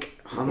like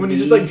Humvee. when he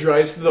just like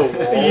drives to the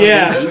wall.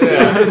 Yeah.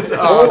 That's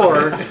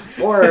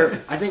awesome. or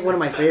I think one of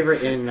my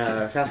favorite in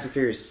Fast and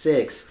Furious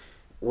 6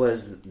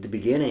 was the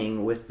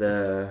beginning with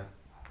the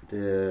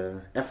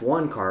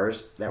F1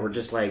 cars that were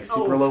just like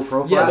super low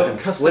profile Yeah, the and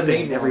custom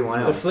flipping made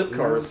everyone ones, else. the flip you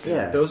know? cars.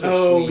 Yeah, Those are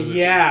Oh sweet.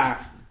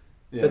 yeah,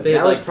 Yeah. But they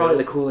that was like probably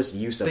built- the coolest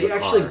use of They the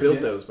actually car.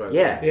 built those, by the way.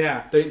 Yeah,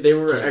 yeah. They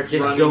were just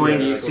running going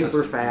the-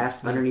 super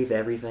fast underneath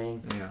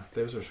everything. Yeah,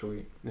 those are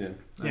sweet. Yeah.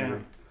 Yeah.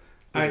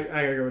 I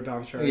gotta go with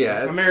Dom Charger. Yeah,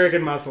 it's-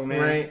 American Muscle,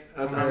 man. Right?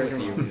 I'm American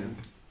with you.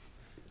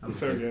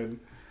 Muscle. So good.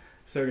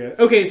 So good.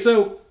 Okay,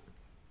 so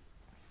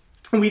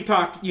we've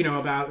talked,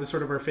 about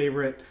sort of our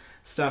favorite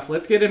stuff.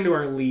 Let's get into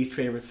our least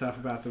favorite stuff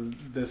about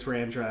this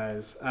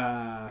franchise.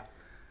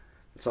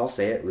 So I'll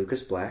say it,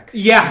 Lucas Black.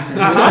 Yeah,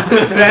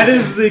 that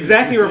is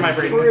exactly where my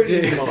brain went. Do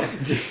you want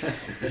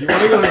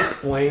to go and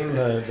explain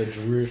the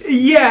drift?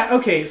 Yeah,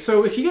 okay,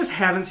 so if you guys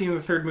haven't seen the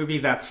third movie,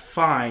 that's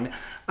fine.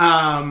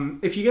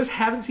 If you guys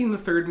haven't seen the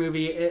third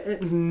movie,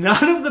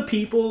 none of the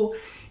people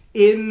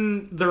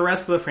in the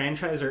rest of the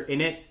franchise are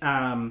in it.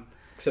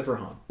 Except for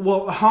Han.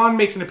 Well, Han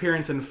makes an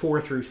appearance in 4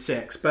 through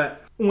 6,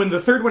 but when the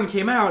third one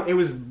came out, it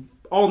was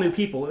all new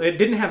people. It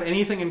didn't have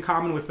anything in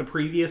common with the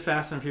previous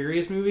Fast and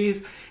Furious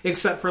movies,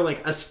 except for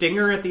like a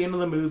stinger at the end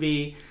of the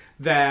movie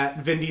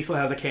that Vin Diesel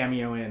has a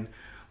cameo in.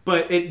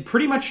 But it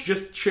pretty much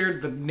just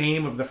shared the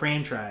name of the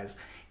franchise.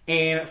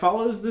 And it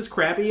follows this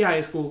crappy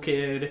high school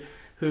kid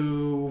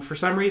who, for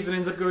some reason,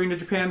 ends up going to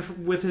Japan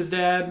with his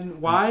dad.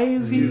 Why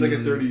is he? He's like a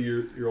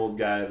 30-year-old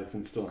guy that's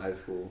still in high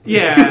school.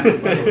 Yeah.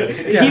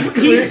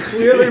 He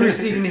clearly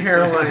receding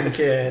hairline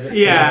kid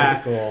in high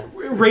school.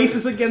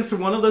 Races against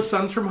one of the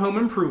sons from Home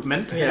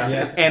Improvement.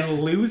 Yeah. And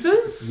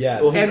loses.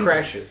 Yes. Well, he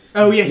crashes.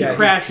 Oh, yeah, he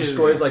crashes. He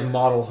destroys like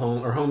model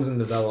home or homes in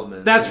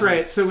development. That's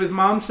right. So his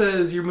mom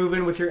says, you're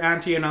moving with your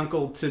auntie and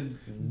uncle to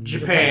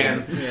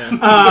Japan.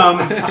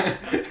 Yeah.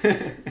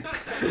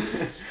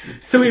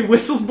 So he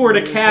whistles board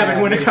a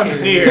cabin when it comes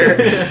near.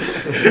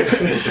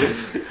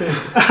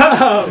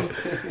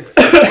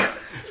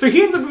 So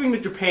he ends up moving to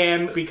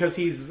Japan because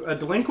he's a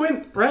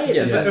delinquent, right?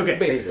 Yes. Okay.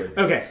 Basically.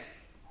 Okay.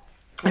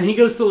 And he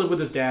goes to live with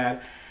his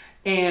dad.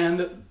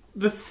 And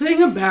the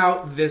thing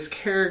about this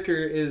character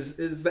is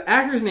the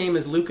actor's name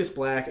is Lucas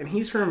Black, and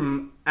he's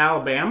from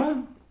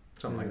Alabama?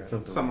 Something like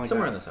that.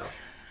 Somewhere in the South.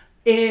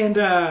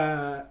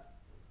 And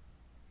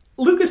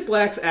Lucas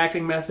Black's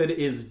acting method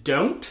is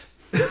don't.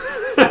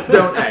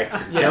 Don't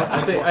act. Yeah,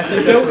 I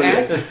think Don't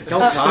act.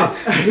 Don't talk.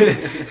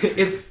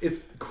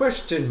 It's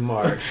question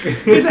mark.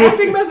 His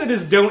acting method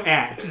is don't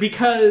act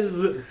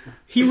because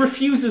he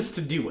refuses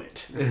to do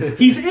it.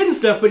 He's in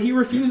stuff, but he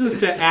refuses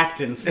to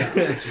act in stuff.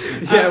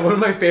 Yeah, one of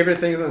my favorite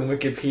things on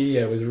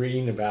Wikipedia was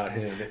reading about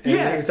him.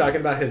 And he was talking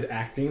about his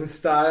acting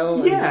style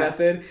and his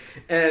method.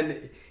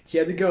 And he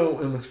had to go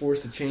and was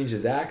forced to change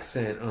his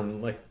accent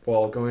on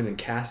while going and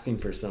casting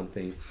for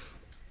something.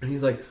 And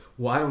he's like,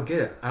 well, I don't get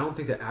it. I don't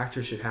think the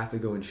actors should have to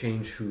go and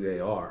change who they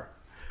are.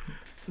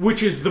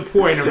 Which is the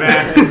point of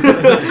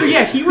acting. So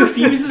yeah, he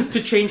refuses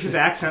to change his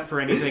accent for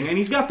anything. And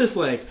he's got this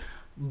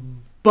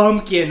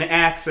bumpkin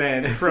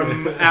accent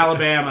from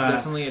Alabama.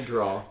 Definitely a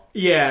draw.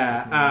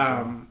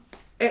 Yeah.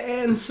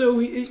 And so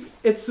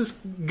it's this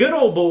good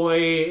old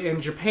boy in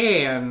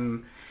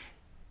Japan.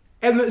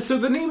 And so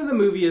the name of the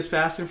movie is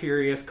Fast and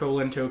Furious: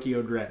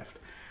 Tokyo Drift.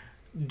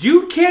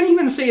 Dude can't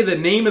even say the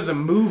name of the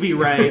movie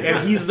right,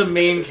 and he's the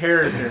main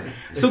character.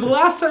 So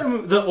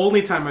the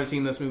only time I've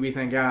seen this movie,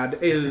 thank God,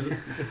 is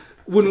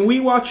when we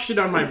watched it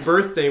on my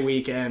birthday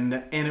weekend,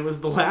 and it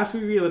was the last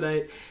movie of the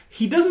night.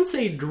 He doesn't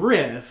say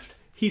drift,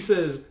 he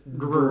says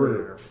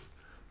drift.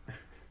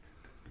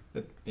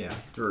 Yeah,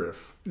 drift.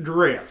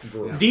 Drift.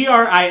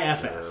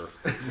 DRIFF.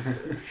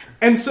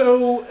 And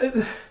so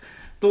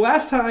the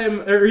last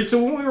time,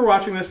 so when we were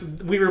watching this,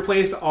 we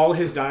replaced all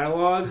his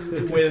dialogue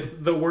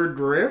with the word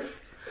drift.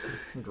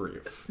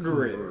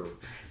 Drift.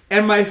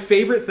 And my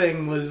favorite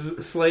thing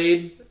was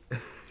Slade.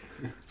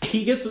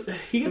 He gets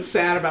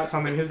sad about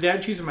something. His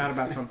dad chews him out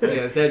about something.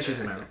 Yeah, his dad chews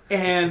him out.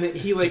 And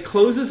he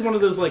closes one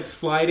of those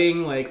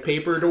sliding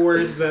paper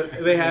doors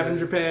that they have in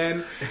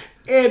Japan.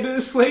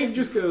 And Slade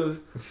just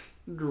goes,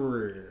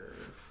 drift.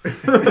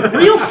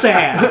 Real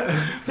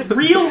sad.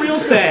 Real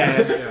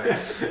sad.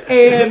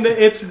 And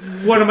it's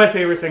one of my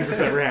favorite things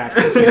that's ever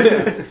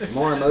happened.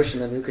 More emotion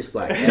than Lucas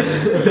Black.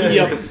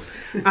 Yep.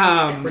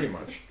 Pretty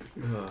much.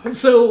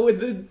 So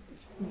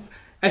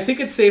I think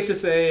it's safe to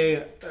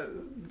say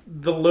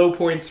the low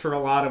points for a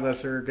lot of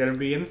us are going to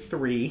be in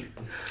 3.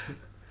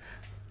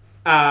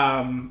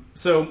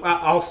 So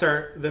I'll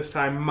start this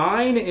time.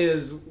 Mine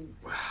is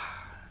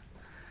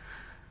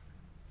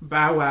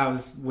Bow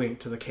Wow's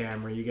wink to the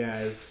camera, you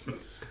guys.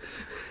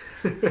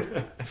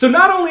 So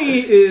not only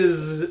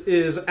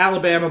is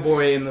Alabama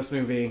boy in this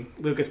movie,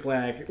 Lucas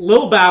Black,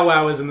 Lil Bow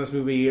Wow is in this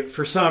movie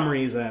for some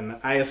reason.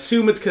 I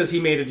assume it's because he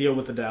made a deal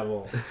with the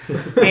devil.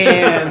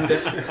 And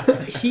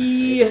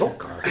he... Hulk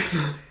car.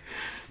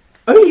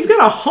 Oh, he's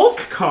got a Hulk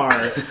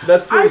car.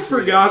 That's pretty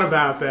sweet. Forgot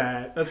about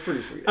that. That's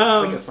pretty sweet. It's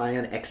like a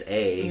Scion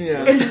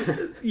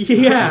XA.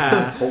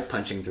 Yeah. Hulk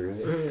punching through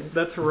it.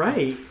 That's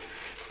right.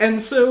 And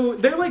so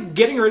they're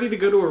getting ready to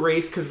go to a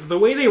race because the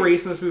way they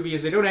race in this movie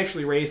is they don't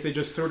actually race; they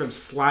just sort of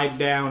slide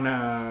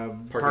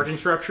down parking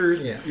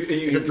structures. Yeah,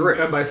 It's a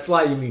drift. By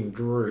slide, you mean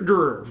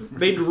drift.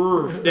 They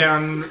drift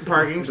down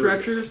parking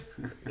structures.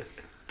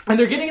 And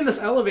they're getting in this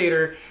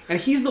elevator, and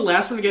he's the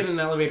last one to get in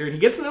an elevator, and he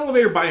gets in an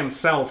elevator by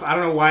himself. I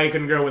don't know why he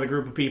couldn't go with a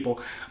group of people.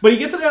 But he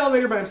gets in an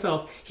elevator by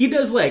himself. He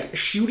does,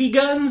 shooty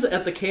guns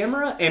at the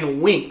camera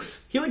and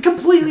winks. He,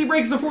 completely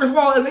breaks the fourth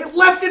wall, and they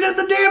left it at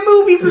the damn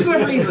movie for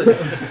some reason.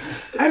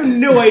 I have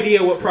no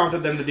idea what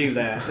prompted them to do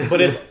that,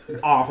 but it's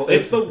awful.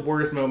 It's the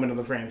worst moment of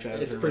the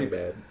franchise. It's pretty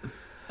bad.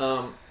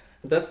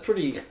 That's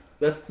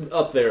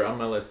up there on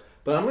my list.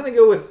 but I'm gonna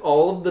go with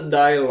all of the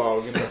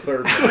dialogue in the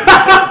third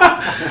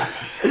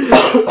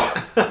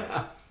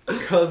one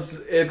because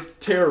it's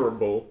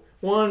terrible.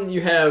 One,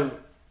 you have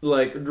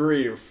like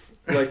Dreef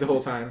like the whole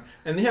time,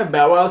 and you have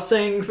Bow Wow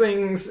saying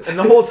things, and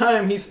the whole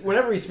time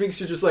whenever he speaks,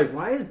 you're just like,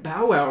 why is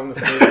Bow Wow in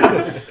this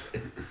movie?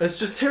 It's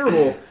just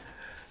terrible.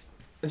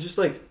 It's just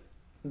like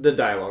the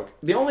dialogue.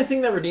 The only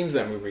thing that redeems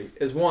that movie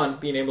is one,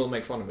 being able to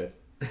make fun of it,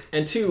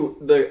 and two,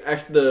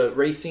 the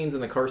race scenes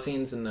and the car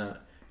scenes and the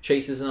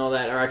chases and all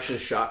that are actually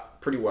shot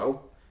pretty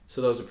well.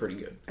 So those are pretty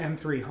good. And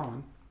 3,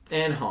 Han.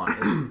 And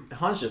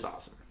Han's just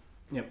awesome.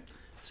 Yep.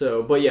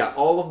 So, but yeah,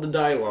 all of the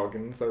dialogue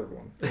in the third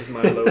one is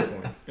my low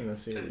point in the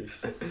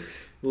series.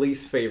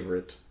 Least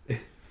favorite.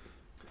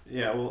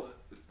 Yeah, well,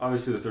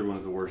 obviously the third one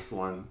is the worst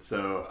one.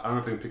 So I don't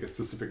know if I can pick a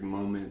specific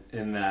moment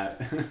in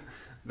that.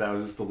 That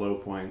was just the low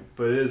point,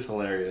 but it is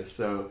hilarious.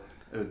 So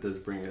it does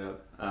bring it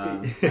up. I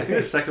think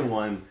the second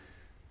one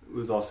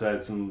was also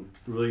had some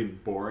really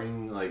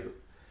boring, like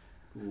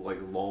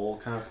lull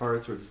kind of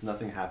parts where just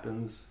nothing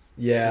happens.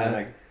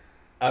 Yeah.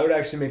 I would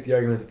actually make the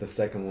argument that the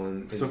second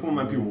one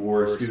might be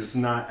worse because it's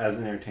not as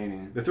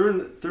entertaining. The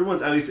third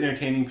one's at least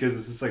entertaining because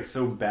it's just like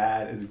so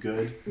bad it's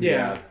good.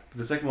 Yeah. But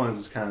the second one is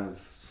just kind of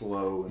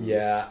slow.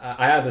 Yeah,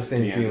 I have the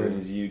same feeling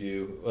as you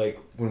do. Like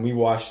when we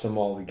watched them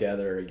all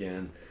together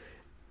again,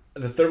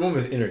 the third one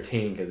was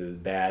entertaining because it was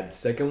bad. The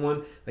second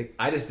one, like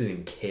I just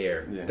didn't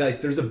care. Yeah.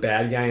 Like there's a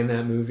bad guy in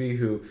that movie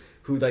who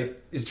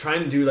like is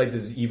trying to do like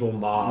this evil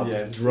mob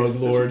drug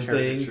lord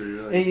thing,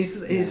 like, and he's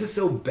just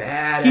so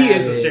bad. He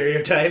is a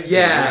stereotype.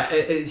 Yeah,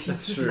 he's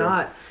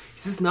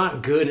just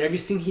not good. And every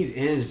scene he's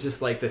in is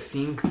just like the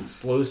scene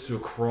slows to a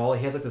crawl.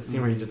 He has like the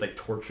scene where he just like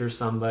tortures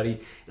somebody,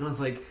 and it's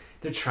like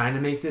they're trying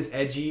to make this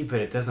edgy, but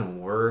it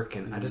doesn't work.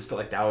 And I just felt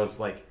like that was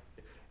like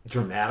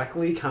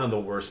dramatically kind of the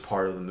worst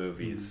part of the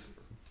movies.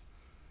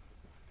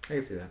 I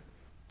can see that.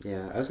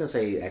 Yeah, I was gonna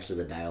say actually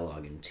the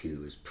dialogue in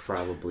 2 is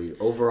probably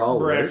overall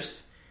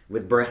worse.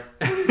 With bruh.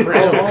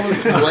 All the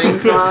slang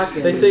talk.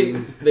 And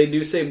they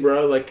do say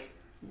bruh like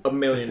a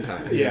million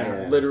times.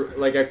 Yeah. Literally,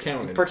 like I've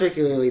counted.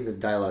 Particularly the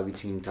dialogue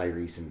between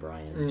Tyrese and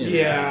Brian.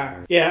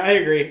 Yeah, I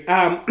agree.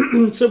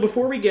 So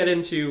before we get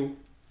into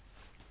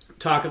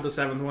talk of the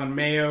seventh one,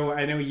 Mayo,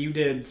 I know you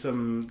did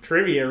some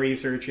trivia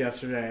research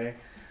yesterday.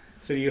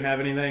 So do you have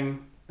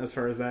anything as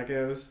far as that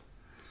goes?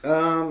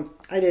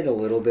 I did a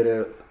little bit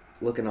of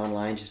looking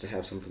online just to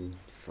have something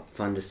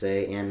fun to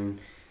say. And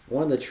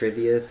one of the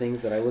trivia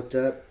things that I looked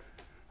up,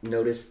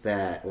 noticed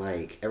that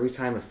like every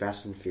time a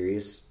Fast and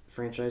Furious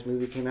franchise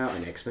movie came out,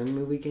 an X-Men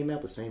movie came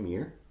out the same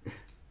year.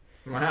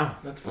 Wow,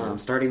 that's cool.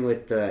 Starting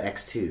with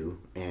X2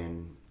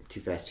 and Too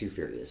Fast, Too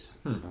Furious.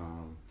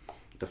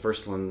 The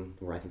first one,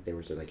 where I think there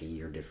was like a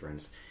year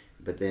difference,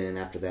 but then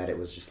after that it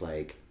was just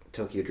like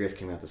Tokyo Drift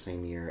came out the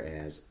same year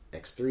as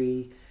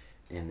X3,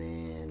 and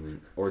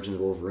then Origins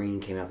of Wolverine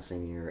came out the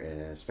same year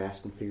as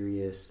Fast and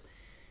Furious.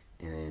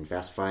 And then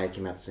Fast 5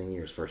 came out the same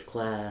year as First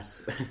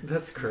Class.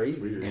 That's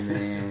crazy. And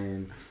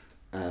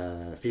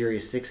then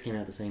Furious 6 came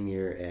out the same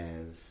year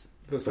as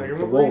the second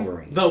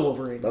Wolverine. The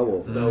Wolverine.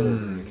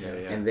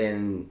 Okay, yeah. And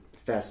then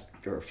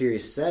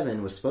Furious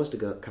 7 was supposed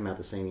to come out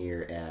the same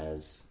year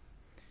as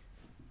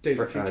Days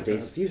of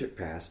Future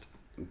Past.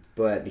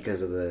 But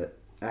because of the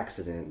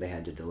accident, they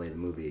had to delay the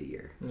movie a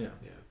year. Yeah.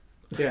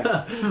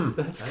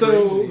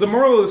 So the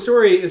moral of the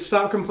story is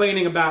stop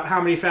complaining about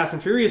how many Fast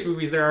and Furious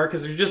movies there are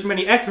because there's just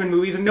many X-Men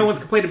movies and no one's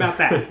complained about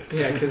that.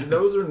 Yeah, because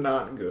those are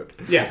not good.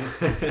 Yeah.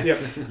 Yep.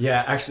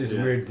 Yeah, actually it's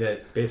weird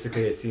that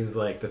basically it seems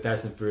like the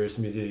Fast and Furious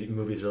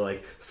movies are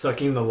like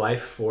sucking the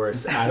life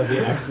force out of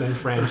the X-Men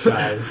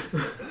franchise.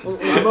 Well,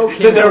 I'm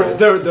okay. They're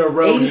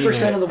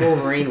 80% of the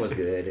Wolverine was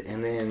good,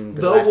 and then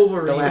the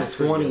last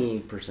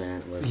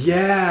 20% was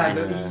yeah.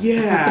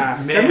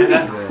 Man,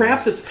 that movie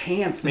craps its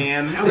pants,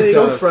 man. That was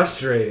so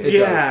frustrating.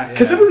 Yeah,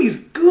 because the movie's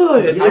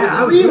good.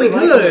 Yeah, it's really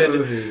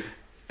good.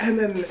 And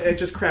then it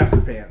just craps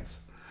its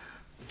pants.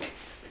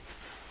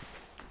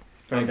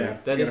 Okay.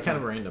 That is kind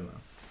of random, though.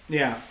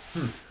 Yeah.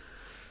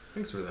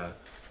 Thanks for that.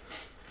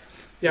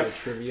 Yep.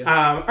 Trivia.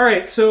 All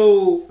right,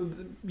 so,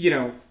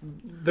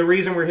 the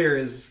reason we're here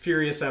is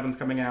Furious 7's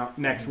coming out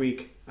next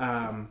week.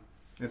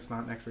 It's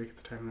not next week at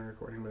the time of the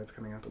recording, but it's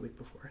coming out the week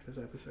before this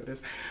episode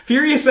is.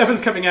 Furious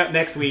 7's coming out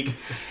next week,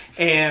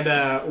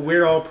 and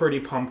we're all pretty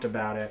pumped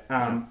about it.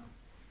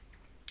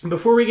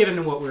 Before we get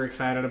into what we're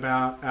excited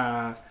about,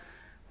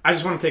 I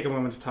just want to take a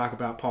moment to talk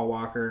about Paul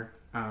Walker.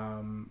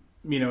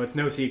 It's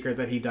no secret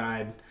that he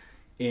died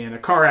in a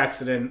car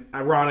accident,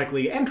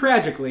 ironically and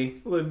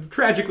tragically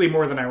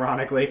more than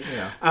ironically.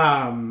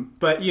 Yeah.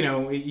 But he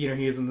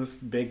was in this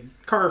big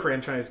car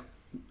franchise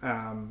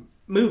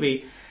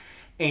movie.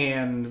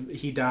 And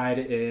he died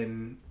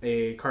in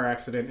a car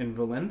accident in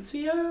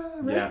Valencia,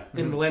 right? Yeah.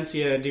 In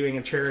Valencia doing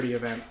a charity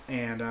event.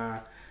 And I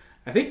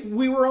think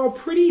we were all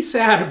pretty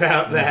sad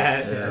about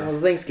that. Yeah. It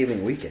was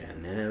Thanksgiving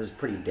weekend, and it was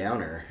pretty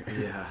downer.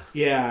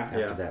 Yeah.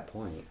 After that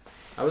point.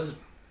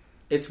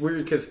 It's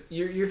weird because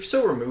you're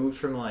so removed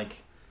from, like,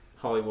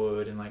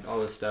 Hollywood and, like,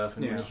 all this stuff.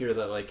 And when you hear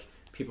that, like,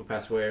 people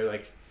pass away, or,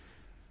 like,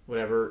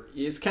 whatever,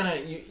 it's kind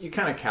of you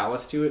kind of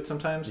callous to it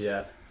sometimes.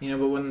 Yeah. You know,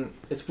 but when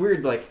it's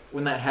weird, like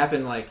when that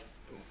happened, like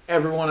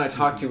everyone I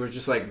talked to was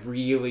just like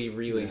really,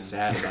 really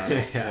sad about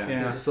it.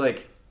 Yeah. It's just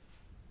like,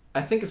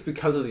 I think it's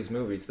because of these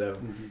movies though,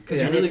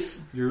 because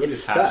you're really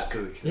stuck.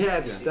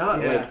 It's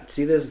stuck. Yeah. Like,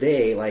 to this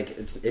day, like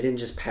it didn't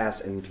just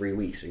pass in 3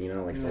 weeks, you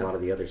know, like a lot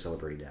of the other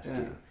celebrity deaths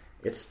do.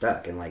 It's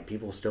stuck, and like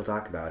people still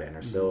talk about it and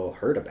are still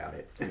hurt about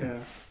it. Yeah.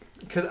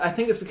 Because I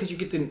think it's because you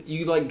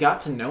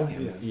got to know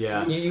him.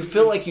 Yeah. You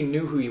feel like you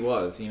knew who he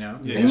was, you know?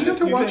 Yeah. And you got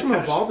to watch him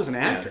evolve as an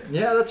actor.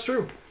 Yeah, that's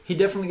true. He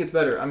definitely gets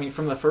better. I mean,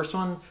 from the first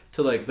one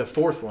to like the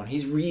fourth one,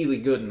 he's really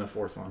good in the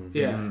fourth one.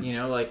 Yeah. You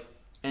know, like,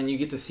 and you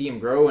get to see him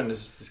grow and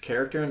this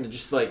character, and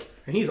just like,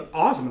 and he's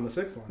awesome in the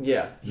sixth one.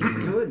 Yeah, he's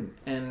good,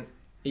 and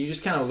you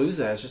just kind of lose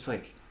that. It's just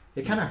like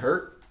it kind of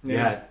hurt.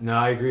 Yeah, no,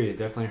 I agree. It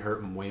definitely hurt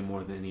him way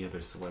more than any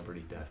other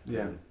celebrity death.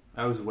 Yeah,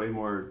 I was way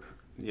more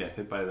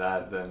hit by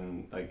that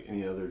than like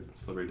any other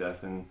celebrity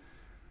death, and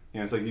you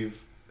know, it's like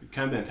you've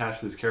kind of been attached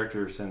to this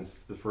character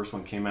since the first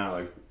one came out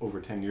like over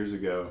 10 years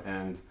ago,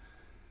 and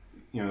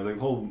you know, like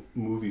the whole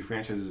movie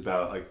franchise is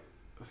about like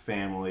a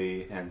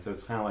family, and so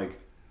it's kind of like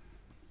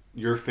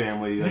your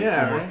family, like,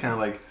 almost kind of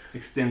like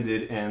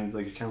extended, and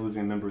like you're kind of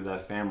losing a member of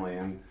that family,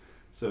 and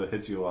so it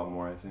hits you a lot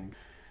more, I think.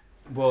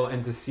 Well,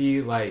 and to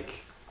see like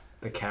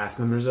the cast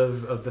members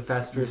of the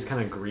Fast and Furious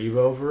kind of grieve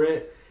over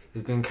it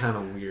has been kind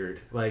of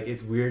weird. Like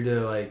it's weird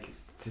to like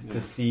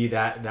to see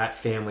that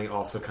family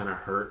also kind of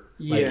hurt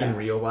like in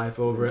real life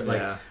over it.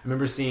 Like I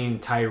remember seeing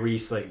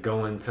Tyrese like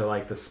going to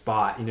like the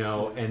spot, you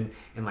know, and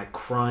like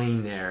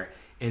crying there,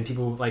 and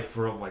people like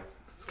were like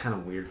it's kind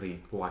of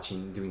weirdly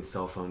doing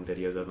cell phone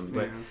videos of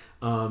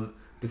him,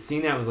 but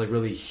seeing that was like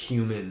really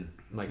human,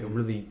 like a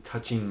really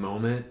touching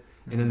moment.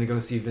 And then to go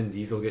see Vin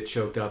Diesel get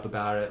choked up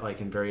about it,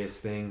 like in various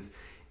things,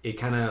 it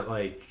kind of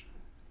like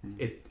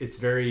it's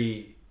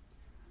very.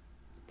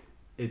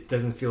 It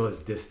doesn't feel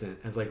as distant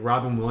as like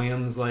Robin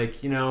Williams,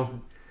 like, you know,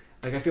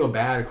 like I feel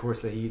bad, of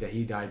course, that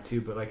he died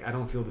too, but like I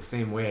don't feel the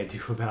same way I do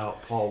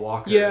about Paul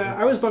Walker. Yeah,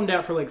 I was bummed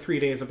out for like 3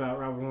 days about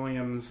Robin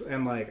Williams,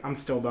 and like I'm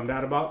still bummed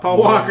out about Paul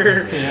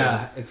Walker.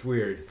 Yeah, it's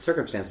weird.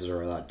 Circumstances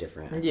are a lot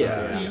different.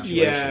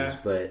 Yeah.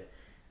 But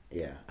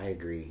yeah, I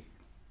agree.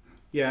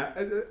 Yeah,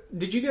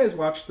 did you guys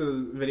watch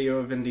the video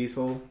of Vin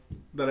Diesel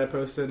that I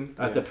posted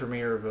at the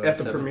premiere of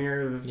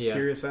premiere of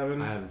Furious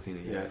 7? I haven't seen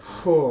it yet.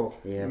 Oh,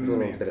 yeah, it's a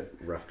little bit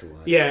rough to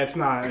watch. Yeah, it's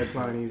not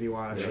an easy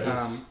watch.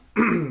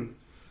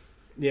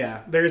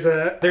 Yeah, there's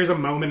a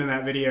moment in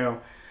that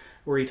video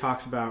where he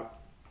talks about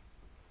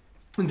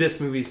this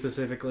movie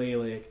specifically.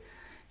 Like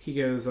he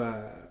goes,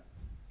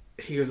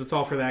 it's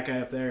all for that guy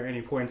up there, and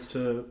he points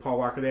to Paul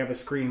Walker. They have a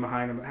screen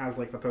behind him that has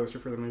like the poster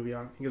for the movie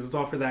on. He goes, it's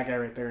all for that guy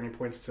right there, and he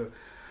points to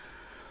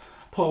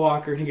Paul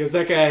Walker, and he goes,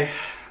 that guy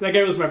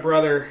was my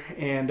brother,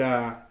 and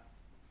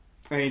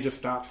he just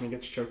stops and he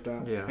gets choked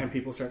up, and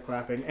people start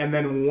clapping, and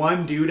then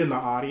one dude in the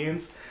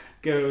audience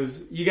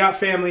goes, you got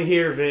family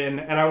here, Vin,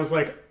 and I was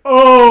like,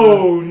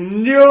 oh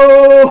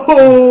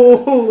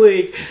no,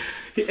 like,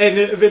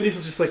 and Vin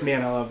Diesel's just like,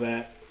 man, I love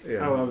that.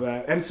 I love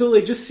that. And so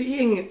like just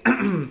seeing,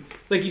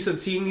 like you said,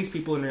 seeing these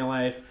people in real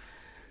life,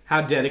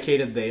 how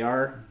dedicated they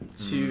are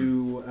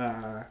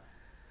to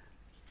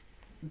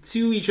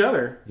each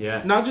other.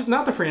 Yeah.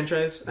 Not the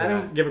franchise. Yeah. I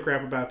don't give a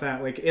crap about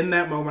that. Like in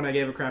that moment I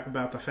gave a crap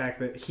about the fact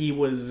that he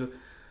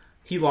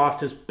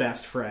lost his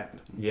best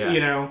friend. Yeah. You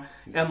know?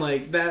 And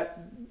like that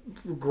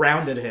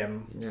grounded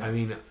him. Yeah. I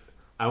mean,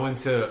 I went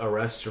to a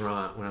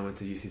restaurant when I went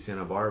to UC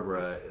Santa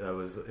Barbara. I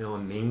was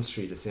on Main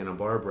Street of Santa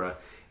Barbara,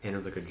 and it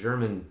was like a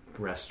German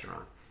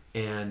restaurant.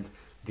 And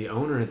the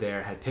owner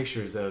there had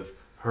pictures of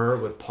her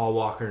with Paul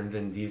Walker and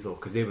Vin Diesel,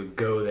 because they would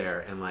go there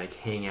and like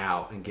hang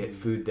out and get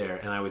food there,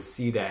 and I would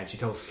see that, and she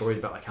tells stories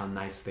about like how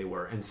nice they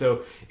were. And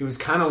so it was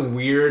kind of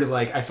weird,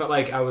 like I felt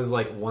like I was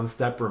like one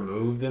step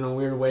removed in a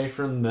weird way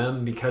from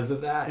them because of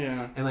that.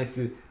 And like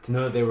to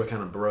know that they were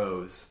kind of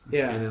bros,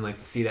 and then like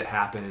to see that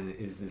happen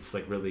is just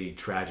like really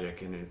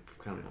tragic, and it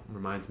kind of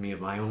reminds me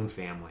of my own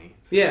family.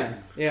 So, you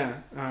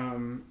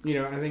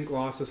know, I think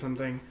loss is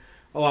something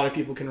a lot of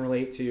people can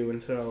relate to,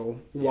 and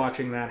so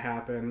watching that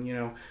happen, you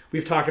know,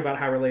 we've talked about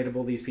how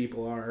relatable these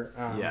people are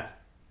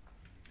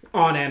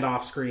on and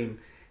off screen,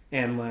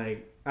 and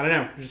like I don't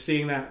know, just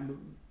seeing that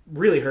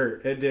really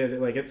hurt. It did,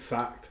 like it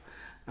sucked,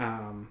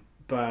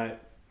 but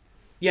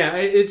yeah,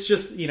 it's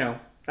just, you know,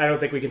 I don't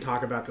think we can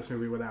talk about this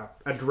movie without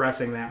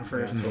addressing that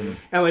first.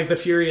 And like the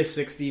Furious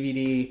 6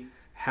 DVD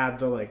had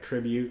the like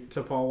tribute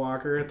to Paul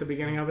Walker at the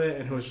beginning of it,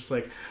 and it was just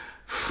like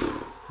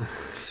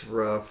it's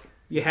rough.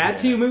 You had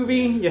to,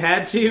 movie. You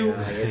had to.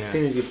 As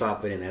soon as you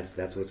pop it in,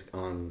 that's what's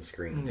on the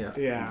screen.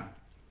 Yeah.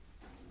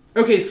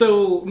 Okay,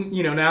 so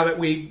you know, now that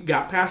we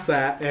got past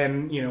that,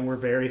 and you know, we're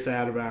very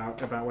sad about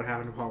what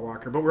happened to Paul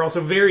Walker, but we're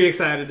also very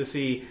excited to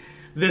see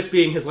this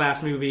being his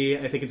last movie.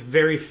 I think it's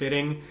very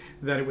fitting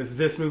that it was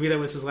this movie that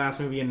was his last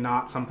movie and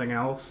not something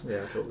else.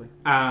 Yeah, totally.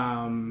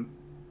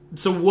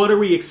 So what are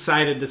we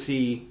excited to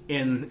see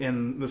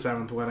in the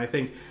seventh one? I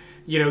think,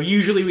 you know,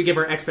 usually we give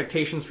our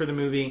expectations for the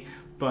movie,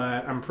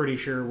 but I'm pretty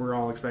sure we're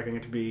all expecting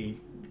it to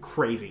be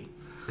crazy.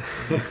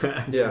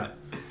 Yeah.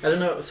 I don't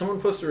know.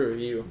 Someone posted a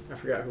review. I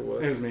forgot who it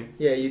was. It was me.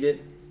 Yeah, you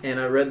did. And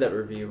I read that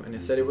review, and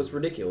it said it was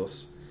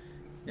ridiculous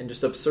and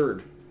just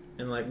absurd.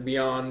 And, like,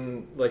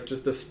 beyond, like,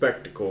 just the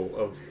spectacle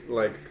of,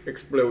 like,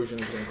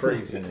 explosions and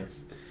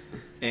craziness.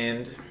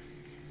 And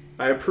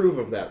I approve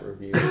of that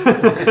review.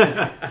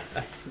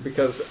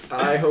 Because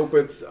I hope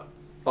it's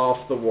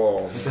off the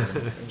wall,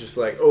 man. And just,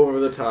 like, over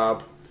the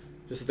top.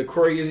 Just the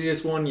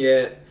craziest one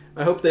yet.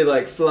 I hope they,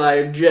 like,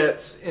 fly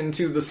jets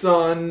into the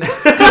sun.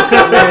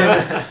 And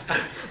then,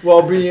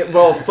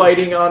 while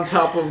fighting on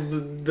top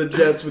of the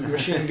jets with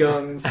machine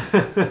guns,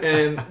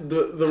 and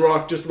the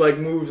Rock just like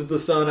moves the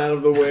sun out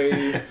of the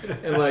way,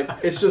 and like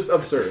it's just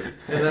absurd.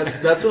 And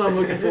that's what I'm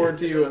looking forward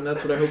to, and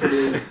that's what I hope it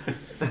is.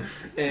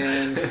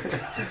 And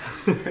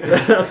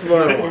that's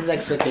what I want. His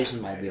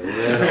expectations might be a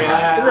little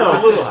Yeah, high.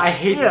 no, I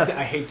hate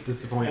to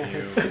disappoint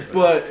you.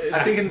 But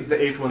I think in the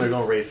 8th one they're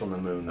going to race on the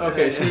moon.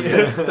 okay, see,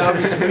 that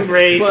would be Moon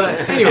race.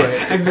 But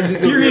anyway,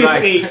 Furious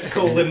 8 :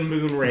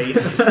 Moon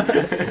race.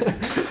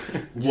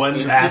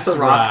 One last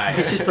ride.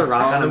 It's just a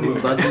rock on a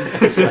moon buggy.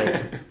 Just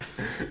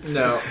like,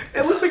 no.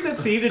 It looks like that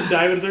scene in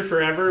Diamonds Are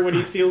Forever when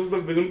he steals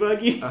the moon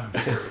buggy.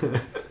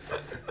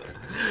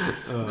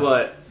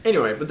 But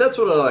anyway, that's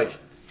what I like.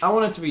 I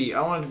want it to be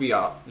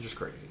just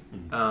crazy.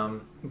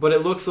 But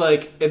it looks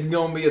like it's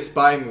going to be a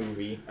spy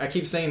movie. I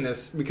keep saying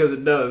this because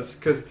it does.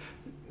 Because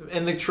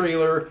in the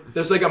trailer,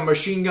 there's like a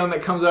machine gun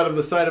that comes out of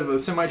the side of a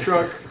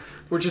semi-truck,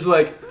 which is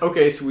like,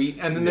 okay, sweet.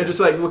 And then they're just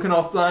like looking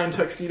all fly in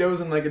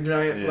tuxedos and like a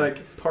giant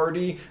like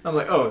party. I'm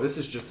like, oh, this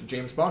is just a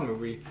James Bond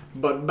movie,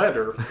 but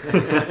better.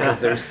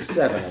 because there's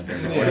 7 of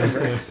them or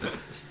whatever.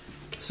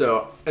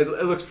 So it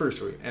looks pretty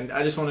sweet. And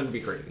I just want it to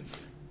be crazy.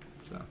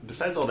 So.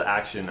 Besides all the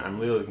action, I'm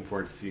really looking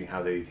forward to seeing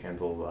how they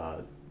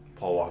handle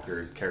Paul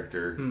Walker's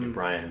character,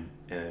 Brian,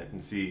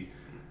 and see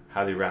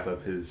how they wrap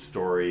up his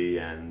story.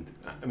 And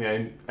I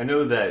mean, I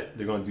know that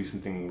they're going to do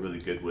something really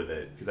good with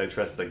it because I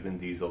trust like Vin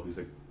Diesel, because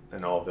like,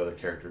 and all of the other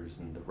characters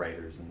and the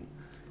writers, and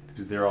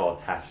because they're all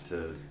attached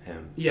to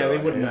him. Yeah, so they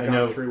wouldn't have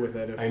gone through with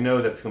it. I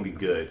know that's going to be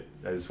good.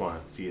 I just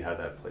want to see how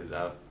that plays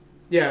out.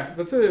 Yeah,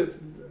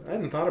 I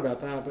hadn't thought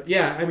about that, but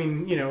yeah, I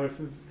mean, you know, I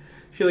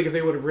feel like if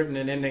they would have written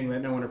an ending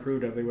that no one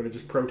approved of, they would have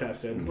just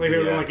protested. Like they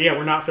would have been like, "Yeah,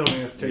 we're not filming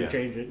this to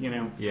change it," you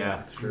know. Yeah,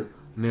 that's true.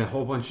 I mean, a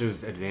whole bunch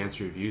of advanced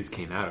reviews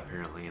came out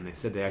apparently, and they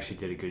said they actually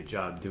did a good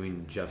job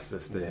doing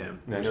justice to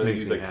him. And I know they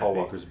used like Paul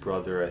Walker's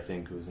brother, I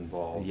think, who was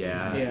involved.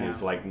 Yeah, in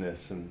his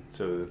likeness, and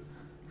so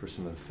for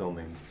some of the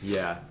filming.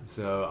 Yeah,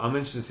 so I'm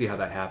interested to see how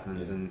that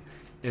happens,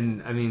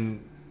 and I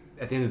mean,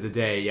 at the end of the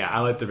day, I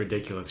like the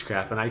ridiculous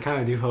crap, and I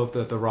kind of do hope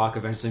that The Rock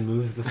eventually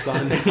moves the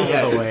sun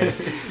out of the way.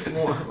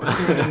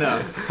 Soon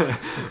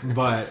enough.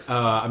 But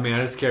I mean,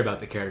 I just care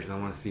about the characters. I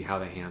want to see how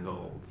they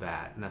handle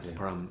that, and that's the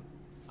part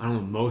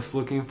I'm most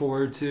looking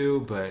forward to.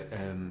 But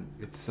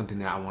it's something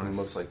that I want to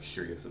most like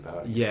curious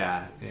about.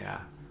 Yeah.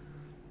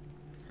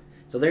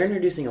 So they're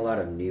introducing a lot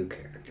of new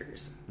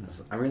characters.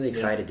 So I'm really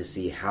excited to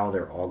see how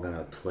they're all going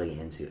to play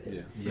into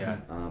it. Yeah.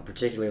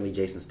 Particularly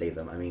Jason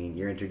Statham. I mean,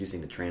 you're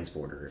introducing the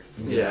Transporter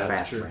into the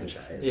Fast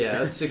franchise. Yeah,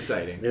 that's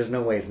exciting. There's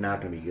no way it's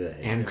not going to be good.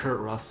 And Kurt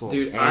Russell.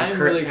 Dude, I'm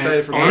really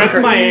excited for That's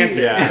my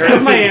answer.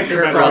 That's my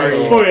answer.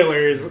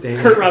 Spoilers. Damn.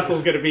 Kurt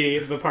Russell's going to be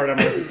the part I'm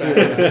most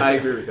excited about. I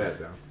agree with that,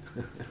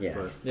 though. Yeah.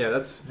 But,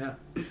 that's...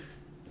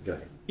 Go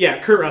ahead. Yeah,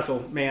 Kurt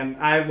Russell, man.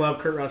 I love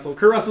Kurt Russell.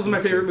 Kurt Russell's my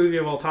favorite movie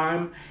of all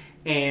time.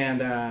 And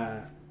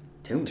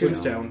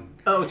Tombstone.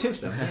 Oh,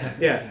 Tombstone.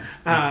 Yeah.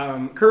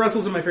 Kurt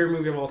Russell's my favorite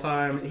movie of all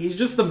time. He's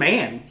just the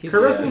man. Kurt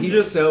Russell's he's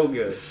just so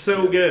good.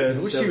 So good.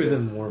 I wish he was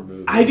in more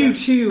movies. I do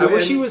too. I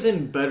wish he was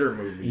in better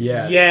movies.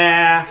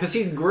 Yeah. Because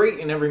he's great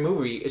in every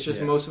movie. It's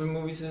just most of the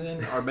movies he's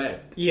in are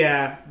bad.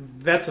 Yeah,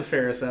 that's a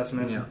fair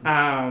assessment.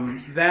 Yeah.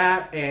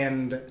 That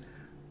and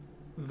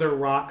The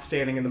Rock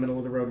standing in the middle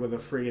of the road with a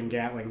friggin'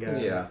 Gatling gun.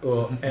 Yeah.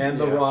 Well, and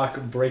The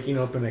Rock breaking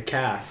open a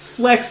cast.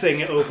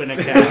 Flexing open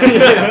a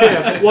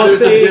cast. While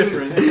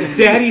saying,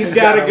 Daddy's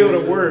gotta go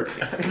to work.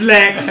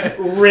 Flex,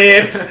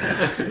 rip.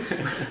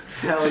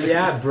 Hell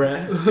yeah,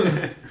 Brett.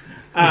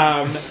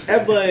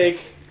 And like,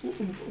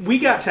 we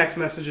got text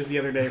messages the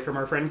other day from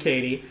our friend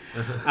Katie,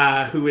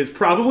 who is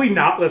probably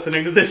not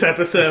listening to this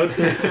episode,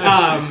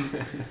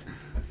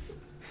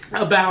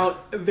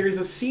 about there's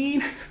a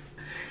scene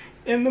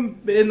in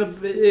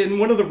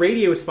one of the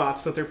radio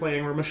spots that they're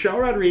playing where Michelle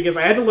Rodriguez,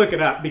 I had to look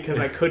it up because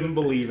I couldn't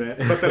believe it,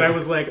 but then I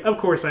was like, of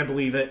course I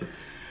believe it.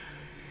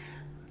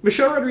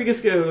 Michelle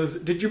Rodriguez goes,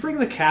 "Did you bring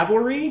the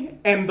cavalry?"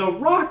 And The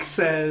Rock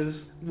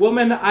says,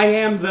 "Woman, I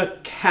am the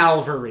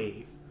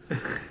Calvary."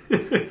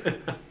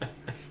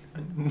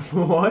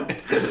 What?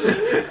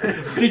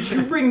 "Did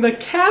you bring the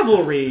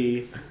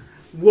cavalry?"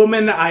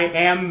 "Woman, I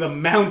am the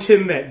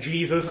mountain that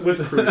Jesus was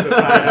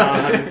crucified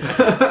on."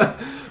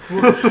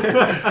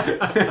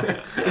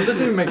 It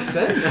doesn't even make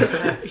sense.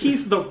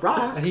 He's The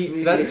Rock.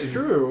 That's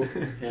true.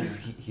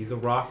 He's a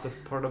rock that's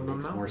part of the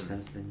Makes mountain. more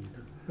sense than you know.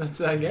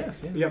 That's, I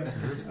guess. Yeah. Yep.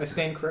 I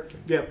stand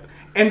corrected. Yep.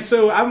 And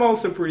so I'm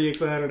also pretty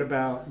excited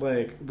about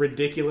like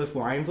ridiculous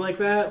lines like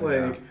that.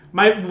 Like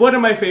one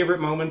of my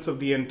favorite moments of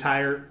the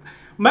entire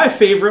My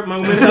favorite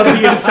moment of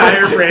the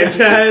entire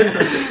franchise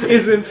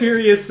is in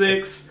Furious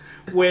 6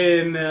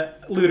 when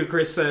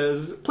Ludacris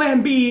says,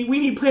 Plan B, we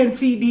need Plan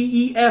C,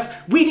 D, E,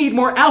 F, we need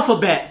more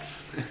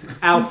alphabets.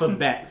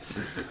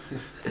 Alphabets.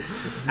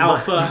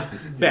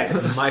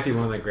 Alphabets. Might be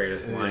one of the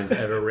greatest lines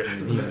ever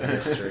written in human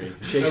history.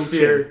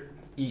 Shakespeare,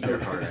 eat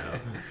your heart out.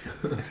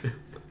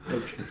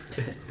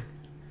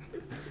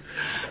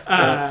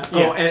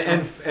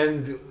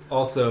 And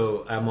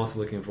also, I'm also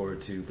looking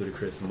forward to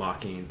Ludacris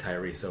mocking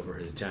Tyrese over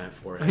his giant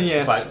forehead.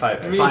 Yes,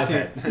 five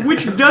head.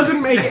 Which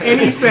doesn't make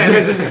any sense.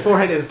 Because his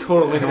forehead is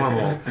totally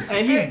normal.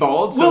 And he's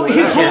bald. Well,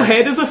 his whole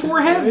head is a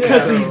forehead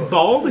because he's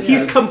bald. Yeah.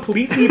 He's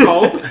completely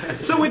bald,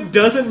 so it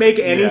doesn't make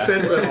any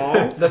sense at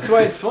all. That's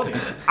why it's funny.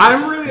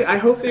 I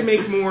hope they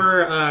make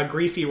more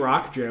greasy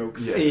rock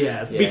jokes.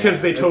 Yes.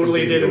 Because they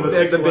totally did in the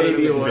sixth one.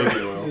 Baby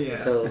oil. Yeah.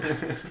 So,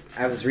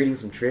 I was reading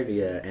some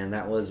trivia, and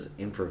that was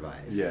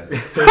improvised. Yeah.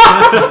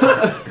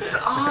 It's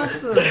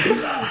awesome.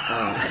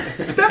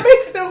 That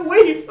makes it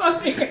way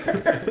funnier.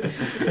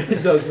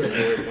 It does make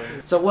it way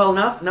funnier. So, well,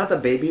 not the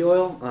baby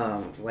oil.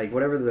 Like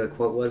whatever the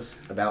quote was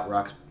about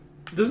Rock's.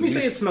 Doesn't he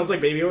say it smells like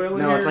baby oil?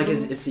 No, it's like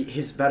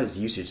his about his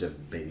usage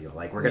of baby oil.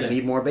 Like we're gonna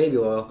need more baby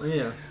oil.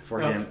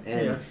 For him,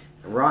 and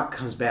Rock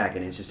comes back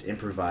and it's just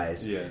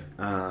improvised. Yeah.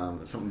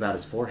 Something about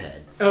his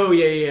forehead. Oh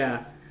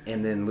yeah.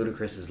 And then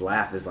Ludacris's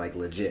laugh is like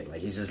legit.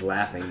 Like he's just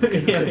laughing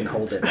because he couldn't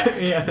hold it back.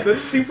 Yeah,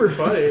 that's super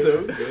funny.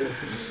 So good.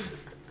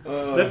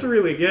 That's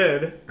really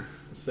good.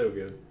 So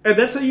good. And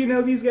that's how you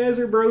know these guys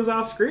are bros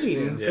off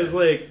screen. Because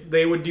like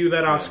they would do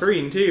that off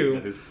screen too. Yeah,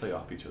 they just play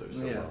off each other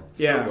so well.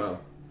 Yeah. So well.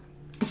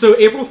 So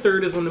April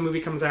 3rd is when the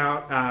movie comes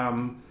out.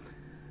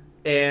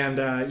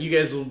 And you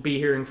guys will be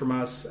hearing from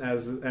us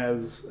as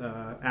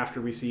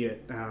after we see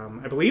it.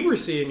 I believe we're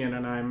seeing it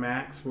in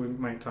IMAX. We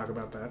might talk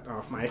about that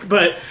off mic,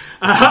 but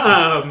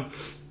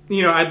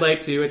I'd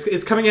like to.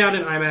 It's coming out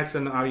in IMAX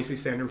and obviously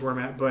standard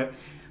format, but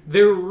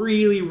they're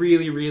really,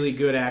 really, really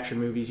good action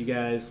movies. You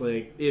guys,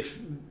 like if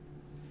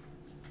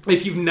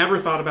you've never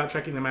thought about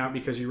checking them out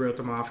because you wrote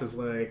them off as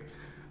like,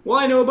 well,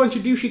 I know a bunch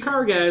of douchey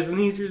car guys, and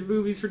these are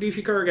movies for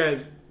douchey car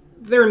guys.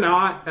 They're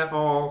not at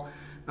all.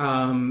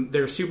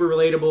 They're super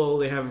relatable.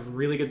 They have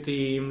really good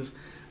themes.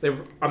 They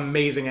have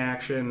amazing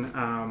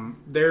action.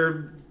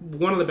 They're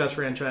one of the best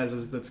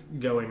franchises that's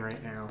going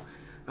right now.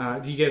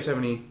 Do you guys have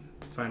any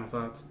final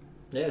thoughts?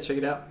 Yeah, check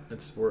it out.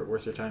 It's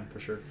worth your time for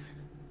sure.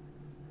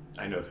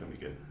 I know it's going to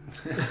be good.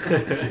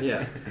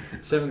 Yeah.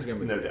 7's going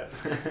to be no good.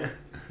 doubt.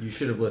 You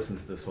should have listened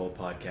to this whole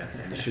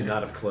podcast, and you should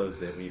not have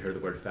closed it when you heard the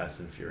word Fast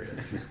and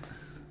Furious.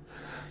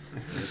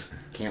 Just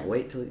can't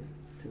wait till we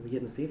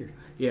get in the theater.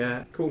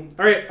 Yeah, cool.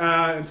 All right,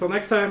 until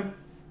next time,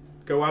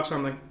 go watch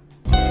something.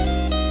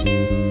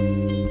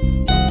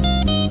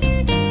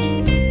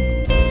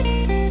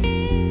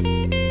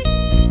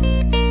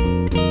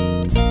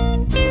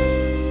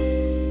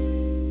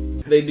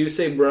 They do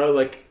say bro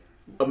like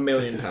a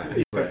million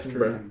times. That's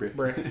true. That's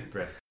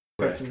true.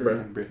 That's true.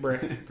 That's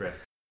true.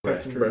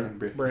 That's true.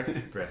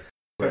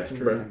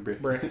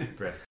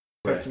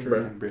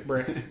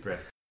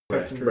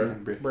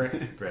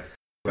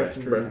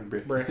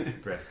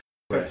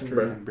 That's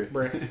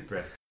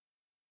true.